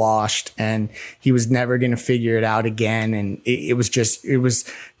so washed and he was never going to figure it out again. And they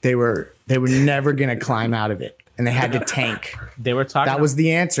were never going to climb out of it. And they had to tank. That was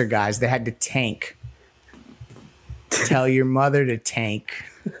the answer, guys. They had to tank. Tell your mother to tank.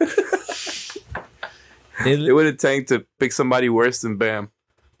 They would have tanked to pick somebody worse than Bam.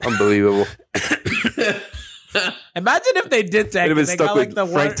 Unbelievable. Imagine if they did tank. They'd have been stuck with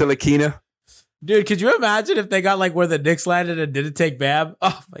Frank Telekina. Dude, could you imagine if they got where the Knicks landed and didn't take Bam?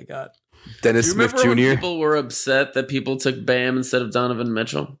 Oh my God. Dennis Smith Jr. When people were upset that people took Bam instead of Donovan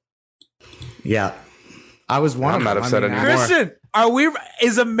Mitchell? Yeah. I was one. I'm not upset anymore. Christian,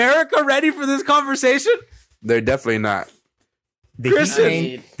 is America ready for this conversation? They're definitely not.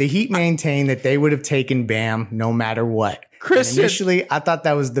 The Heat maintain that they would have taken Bam no matter what. Christian. And initially, I thought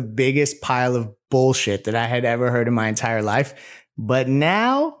that was the biggest pile of bullshit that I had ever heard in my entire life. But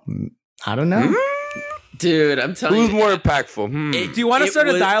now, I don't know. Dude, I'm telling you. Who's more impactful? Do you want to start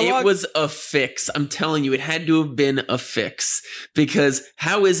a dialogue? It was a fix. I'm telling you, it had to have been a fix. Because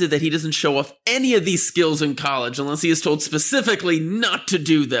how is it that he doesn't show off any of these skills in college unless he is told specifically not to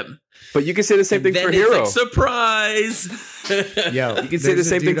do them? But you can say the same thing for Hero. Like, surprise. Yo, you can say the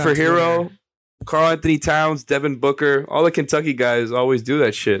same thing for Hero. Karl Anthony Towns, Devin Booker, all the Kentucky guys always do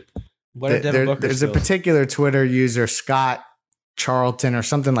that shit. What are Devin Booker's There's skills? a particular Twitter user, Scott Charlton or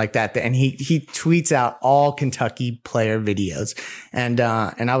something like that, and he tweets out all Kentucky player videos. And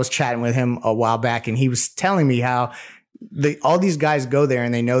I was chatting with him a while back, and he was telling me how all these guys go there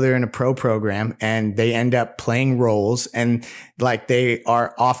and they know they're in a pro program and they end up playing roles, and like they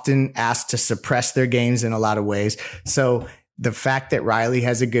are often asked to suppress their games in a lot of ways. So the fact that Riley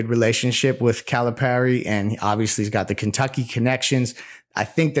has a good relationship with Calipari, and obviously he's got the Kentucky connections, I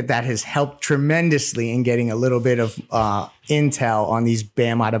think that has helped tremendously in getting a little bit of intel on these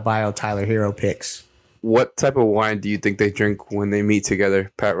Bam Adebayo, Tyler Hero picks. What type of wine do you think they drink when they meet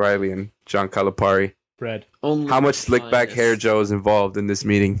together, Pat Riley and John Calipari? Bread. How much slick back hair Joe is involved in this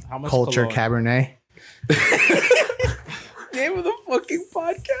meeting? How much Culture cologne? Cabernet. Name of the fucking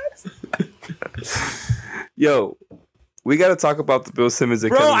podcast. Yo, we got to talk about the Bill Simmons.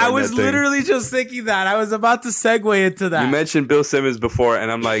 Bro, I was literally just thinking that. I was about to segue into that. You mentioned Bill Simmons before,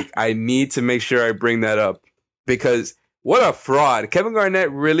 and I'm like, I need to make sure I bring that up because what a fraud. Kevin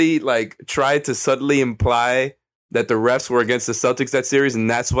Garnett really like tried to subtly imply that the refs were against the Celtics that series, and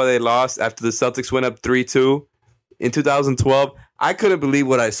that's why they lost after the Celtics went up 3-2 in 2012. I couldn't believe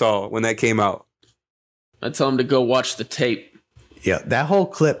what I saw when that came out. I tell him to go watch the tape. Yeah, that whole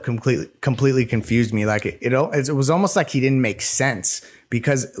clip completely confused me. Like it was almost like he didn't make sense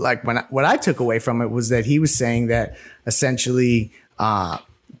because like what I took away from it was that he was saying that essentially that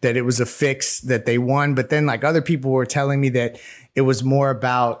it was a fix that they won, but then like other people were telling me that it was more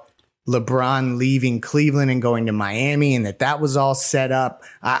about LeBron leaving Cleveland and going to Miami and that was all set up.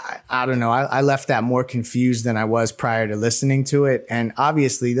 I don't know. I left that more confused than I was prior to listening to it. And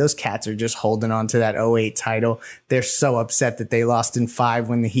obviously those cats are just holding on to that 08 title. They're so upset that they lost in 5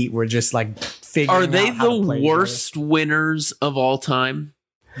 when the Heat were just like figuring out Are they how to play the worst winners of all time?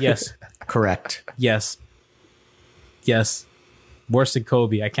 Yes. Correct. Yes. Worse than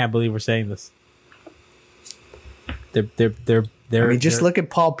Kobe. I can't believe we're saying this. I mean, just look at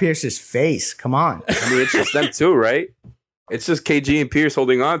Paul Pierce's face. Come on. I mean, it's just them too, right? It's just KG and Pierce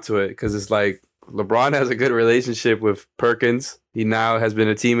holding on to it because it's like LeBron has a good relationship with Perkins. He now has been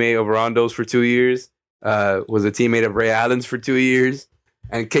a teammate of Rondo's for 2 years, was a teammate of Ray Allen's for 2 years.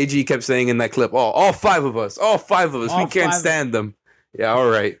 And KG kept saying in that clip, all five of us, we can't stand them. Yeah, all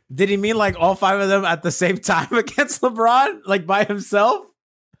right. Did he mean like all 5 of them at the same time against LeBron, like by himself?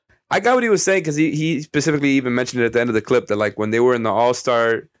 I got what he was saying because he specifically even mentioned it at the end of the clip that like when they were in the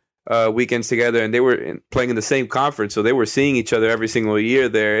All-Star weekends together and they were playing in the same conference, so they were seeing each other every single year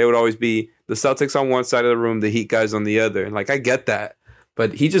there. It would always be the Celtics on one side of the room, the Heat guys on the other. And like, I get that.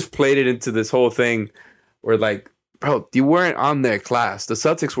 But he just played it into this whole thing where like, bro, you weren't on their class. The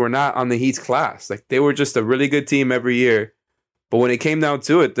Celtics were not on the Heat's class. Like they were just a really good team every year. But when it came down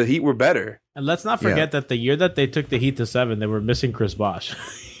to it, the Heat were better. And let's not forget that the year that they took the Heat to 7, they were missing Chris Bosh.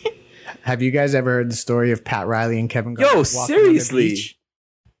 Have you guys ever heard the story of Pat Riley and Kevin Garnett? Yo, seriously?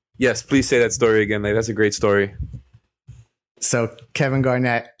 Yes, please say that story again. Like that's a great story. So Kevin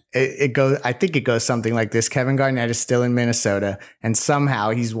Garnett, I think it goes something like this. Kevin Garnett is still in Minnesota and somehow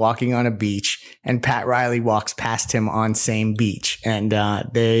he's walking on a beach and Pat Riley walks past him on same beach. And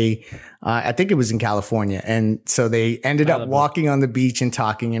I think it was in California. And so they ended up walking on the beach and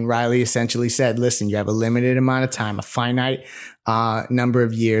talking. And Riley essentially said, listen, you have a limited amount of time, a finite number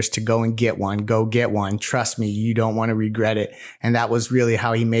of years to go and get one. Go get one. Trust me, you don't want to regret it. And that was really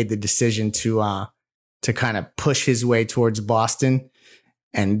how he made the decision to kind of push his way towards Boston.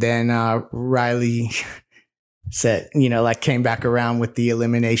 And then Riley said, came back around with the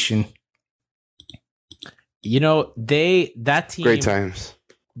elimination. That team. Great times.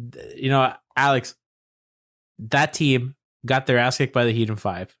 Alex, that team got their ass kicked by the Heat in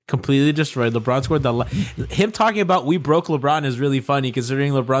 5. Completely destroyed. LeBron scored him talking about we broke LeBron is really funny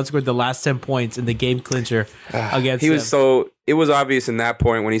considering LeBron scored the last 10 points in the game clincher against him. It was obvious in that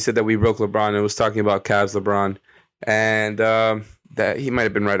point when he said that we broke LeBron. It was talking about Cavs LeBron. And that he might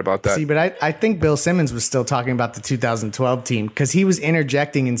have been right about that. See, but I think Bill Simmons was still talking about the 2012 team because he was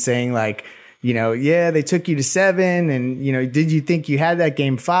interjecting and saying like, they took you to 7 and, did you think you had that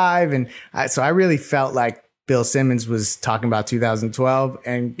game 5? And so I really felt like Bill Simmons was talking about 2012,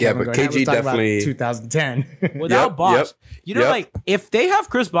 and Kevin Garnett KG was talking definitely about 2010. Without Bosch. Yep. Like, if they have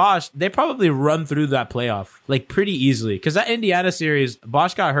Chris Bosch, they probably run through that playoff, like, pretty easily. Because that Indiana series,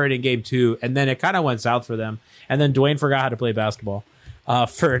 Bosch got hurt in game 2, and then it kind of went south for them. And then Dwayne forgot how to play basketball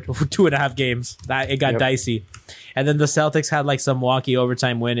for 2.5 games. It got dicey. And then the Celtics had, like, some wonky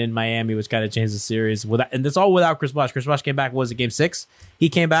overtime win in Miami, which kind of changed the series. And it's all without Chris Bosch. Chris Bosch came back, was it game 6? He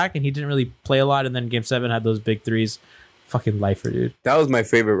came back, and he didn't really play a lot. And then game 7 had those big threes. Fucking lifer, dude. That was my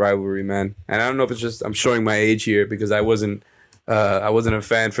favorite rivalry, man. And I don't know if it's just I'm showing my age here because I wasn't a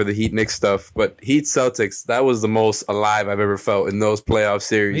fan for the Heat Knicks stuff, but Heat Celtics, that was the most alive I've ever felt in those playoff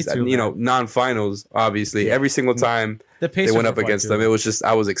series. Me too, You know, non-finals, obviously. Every single time The they Pacers went up were fun, against too. them, it was just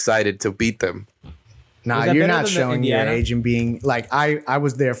I was excited to beat them. Nah, that you're better not than the showing your Indiana? age and being like I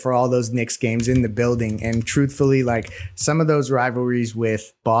was there for all those Knicks games in the building, and truthfully, like some of those rivalries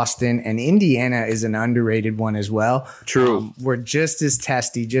with Boston and Indiana is an underrated one as well. True. Were just as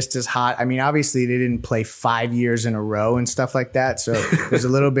testy, just as hot. I mean, obviously they didn't play 5 years in a row and stuff like that, so there's a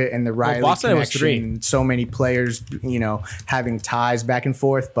little bit in the Riley Boston was connection. 3. So many players, having ties back and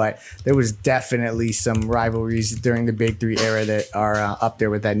forth, but there was definitely some rivalries during the Big Three era that are up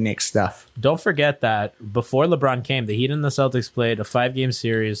there with that Knicks stuff. Don't forget that before LeBron came, the Heat and the Celtics played a 5-game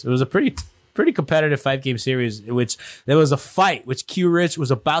series. It was a pretty competitive 5-game series, which there was a fight, which Q Rich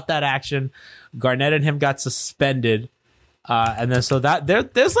was about that action. Garnett and him got suspended. And then so that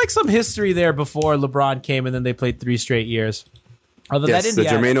there's like some history there before LeBron came, and then they played 3 straight years. Although Yes, that the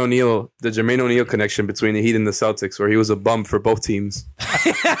Indiana, Jermaine O'Neal connection between the Heat and the Celtics, where he was a bum for both teams.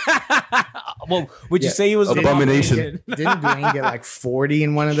 well, would you say he was Abomination. Didn't Dwayne get like 40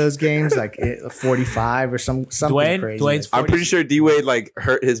 in one of those games, like 45 or something crazy? Dwayne's I'm pretty sure D-Wade like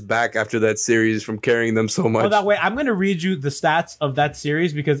hurt his back after that series from carrying them so much. Oh, that way, I'm going to read you the stats of that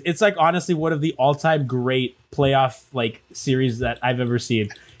series because it's like honestly one of the all-time great playoff like series that I've ever seen.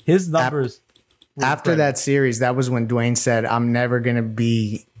 His numbers. After that series, that was when Dwayne said, "I'm never going to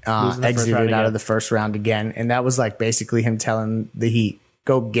be exited out of the first round again," and that was like basically him telling the Heat,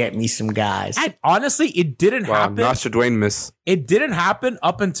 "Go get me some guys." And honestly, it didn't happen. Noster Dwayne miss. It didn't happen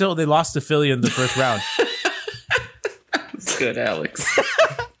up until they lost to Philly in the first round. That's good, Alex.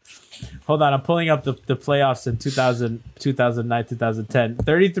 Hold on, I'm pulling up the playoffs in 2009, 2010.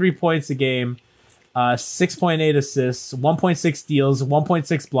 33 points a game, 6.8 assists, 1.6 steals,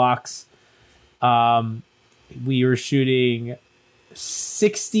 1.6 blocks. We were shooting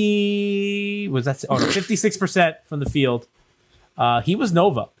 56% from the field. He was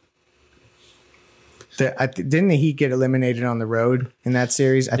Nova. Didn't the Heat get eliminated on the road in that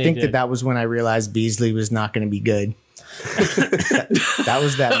series? I think did. that was when I realized Beasley was not going to be good. that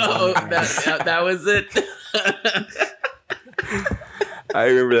was that. Oh, moment. that was it. I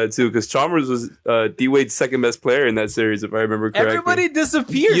remember that too because Chalmers was D-Wade's second best player in that series, if I remember correctly. Everybody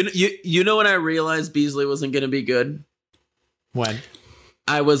disappeared. You know when I realized Beasley wasn't going to be good? When?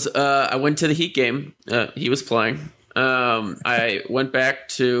 I went to the Heat game. He was playing. I went back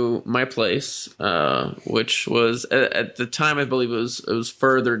to my place, which was at the time I believe it was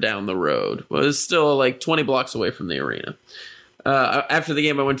further down the road. It was still like 20 blocks away from the arena. After the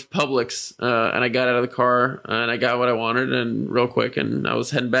game, I went to Publix and I got out of the car and I got what I wanted and real quick, and I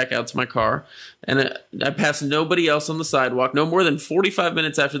was heading back out to my car, and I passed nobody else on the sidewalk. No more than 45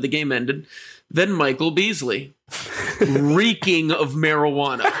 minutes after the game ended, then Michael Beasley, reeking of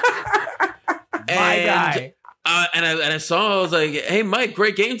marijuana. My guy. And I saw, I was like, "Hey, Mike,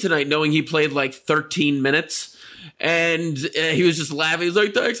 great game tonight," knowing he played like 13 minutes. And he was just laughing. He was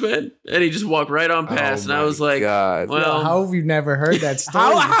like, "Thanks, man." And he just walked right on past. And I was like, God. well, How have you never heard that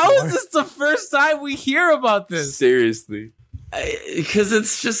story? How before? is this the first time we hear about this? Seriously. because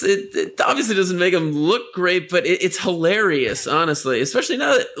it's just it obviously doesn't make him look great, but it's hilarious, honestly, especially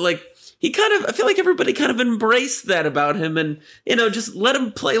now that like I feel like everybody kind of embraced that about him, and just let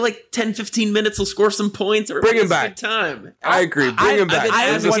him play like 10-15 minutes, he'll score some points, or Bring him back. good time. I agree. Bring him back.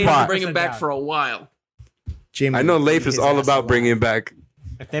 I've been There's a advocating to spot. bring him back for a while, Jimmy, I know Leif is his all ass about alive. bringing him back.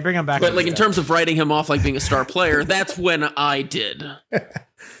 If they bring him back, but like in terms of writing him off like being a star player, that's when I did.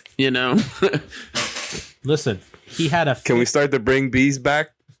 Listen, he had a Can we start the Bring Bees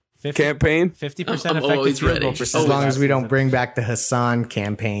Back campaign? 50% I'm effective always field ready. goal As percentage. As long as we don't bring back the Hassan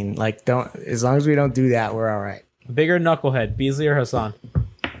campaign, as long as we don't do that, we're all right. Bigger knucklehead, Beasley or Hassan?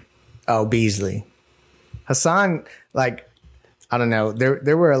 Oh, Beasley. Hassan, I don't know.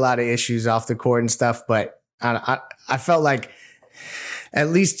 There were a lot of issues off the court and stuff, but I felt like at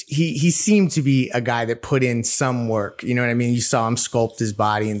least he seemed to be a guy that put in some work. You know what I mean? You saw him sculpt his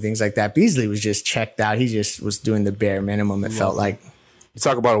body and things like that. Beasley was just checked out. He just was doing the bare minimum, it felt like. You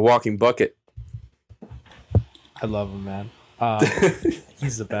talk about a walking bucket. I love him, man.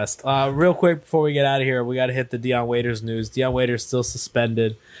 He's the best. Real quick before we get out of here, we got to hit the Dion Waiters news. Dion Waiters still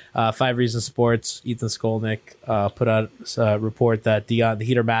suspended. 5 Reasons Sports, Ethan Skolnick put out a report that the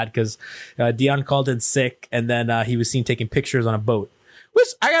Heat are mad because Dion called in sick, and then he was seen taking pictures on a boat. Which,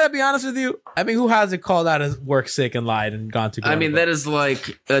 I gotta be honest with you, I mean, who hasn't called out his work sick and lied and gone to? I mean, that is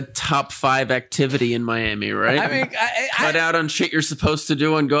like a top 5 activity in Miami, right? I mean, cut out on shit you're supposed to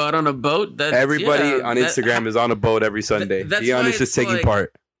do and go out on a boat. Everybody on Instagram is on a boat every Sunday. Dion is just taking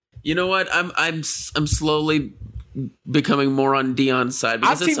part. You know what? I'm slowly becoming more on Dion's side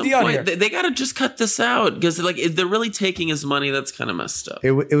because at some point they gotta just cut this out because like if they're really taking his money, that's kind of messed up.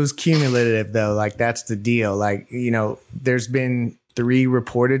 It was cumulative though. Like that's the deal. Like there's been 3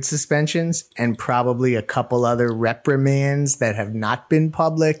 reported suspensions and probably a couple other reprimands that have not been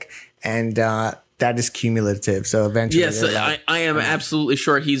public, and that is cumulative. So eventually, yes, I am absolutely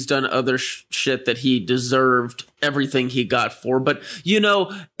sure he's done other shit that he deserved everything he got for. But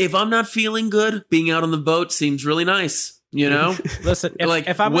if I'm not feeling good, being out on the boat seems really nice. Listen,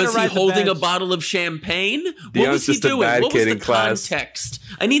 if I'm was he holding a bottle of champagne? What was he doing? What was the context?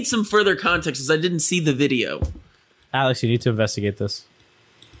 I need some further context because I didn't see the video. Alex, you need to investigate this.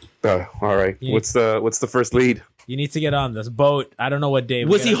 Oh, all right. What's the first lead? You need to get on this boat. I don't know what day.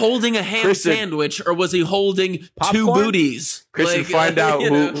 Was he holding a ham sandwich or was he holding popcorn? 2 booties? Christian, find out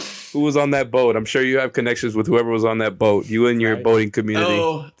who was on that boat. I'm sure you have connections with whoever was on that boat. You and your boating community.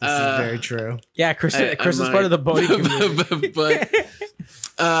 Oh, this is very true. Yeah, Chris is part of the boating community. But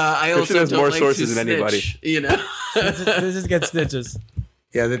I also has don't more like sources to than snitch, anybody. This just gets stitches.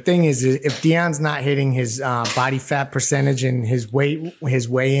 Yeah, the thing is if Dion's not hitting his body fat percentage and his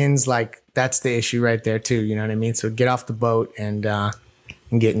weigh-ins, like that's the issue right there too. You know what I mean? So get off the boat and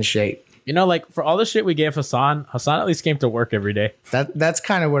get in shape. Like for all the shit we gave Hassan at least came to work every day. That's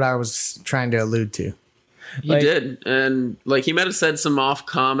kind of what I was trying to allude to. He did, and he might have said some off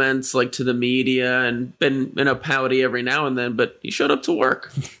comments to the media and been pouty every now and then, but he showed up to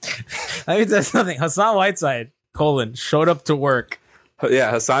work. Let me tell you something. Hassan Whiteside, showed up to work.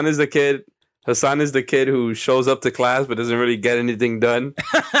 Yeah, Hassan is the kid. Hassan is the kid who shows up to class but doesn't really get anything done.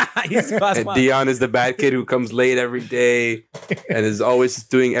 And Dion is the bad kid who comes late every day and is always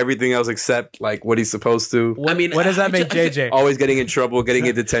doing everything else except what he's supposed to. What does that make JJ? Always getting in trouble, getting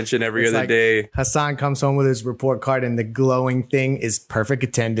in detention every other day. Hassan comes home with his report card and the glowing thing is perfect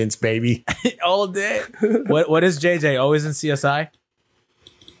attendance, baby. All day. What is JJ? Always in CSI?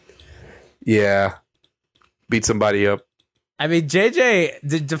 Yeah. Beat somebody up. I mean,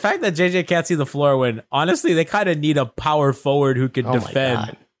 JJ, the fact that JJ can't see the floor when, honestly, they kind of need a power forward who can defend. My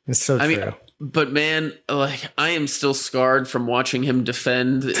God. It's so true. But man, I am still scarred from watching him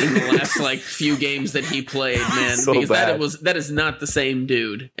defend in the last few games that he played, man. So because that is not the same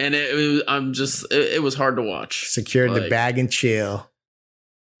dude. And it was hard to watch. Secured the bag and chill.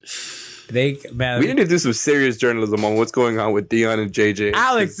 We need to do some serious journalism on what's going on with Dion and JJ.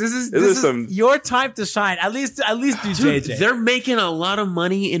 Alex, this is your time to shine. At least do JJ. They're making a lot of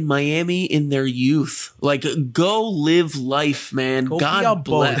money in Miami in their youth. Go live life, man. God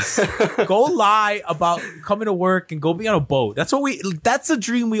bless. Go lie about coming to work and go be on a boat. That's a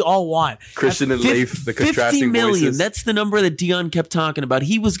dream we all want. Christian and Leif, the contrasting 50 million. voices. That's the number that Dion kept talking about.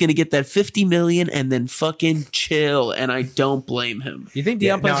 He was going to get that 50 million and then fucking chill, and I don't blame him. You think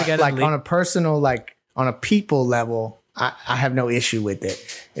Dion plays again? On a personal, on a people level, I have no issue with it.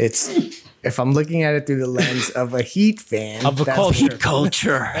 It's if I'm looking at it through the lens of a Heat fan, of a Heat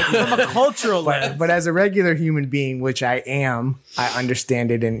culture, from a cultural lens. But as a regular human being, which I am, I understand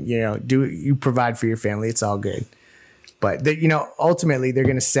it, and do you provide for your family? It's all good. But ultimately, they're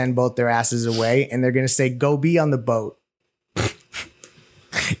going to send both their asses away, and they're going to say, "Go be on the boat."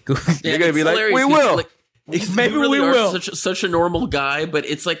 You're going to be like, "We will." Maybe we will. Such a normal guy, but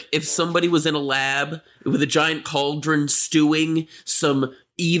it's like if somebody was in a lab with a giant cauldron stewing some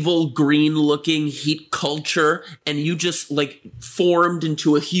evil green-looking heat culture, and you just formed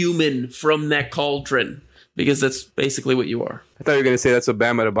into a human from that cauldron, because that's basically what you are. I thought you were going to say that's what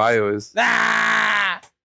Bam Adebayo is. Ah!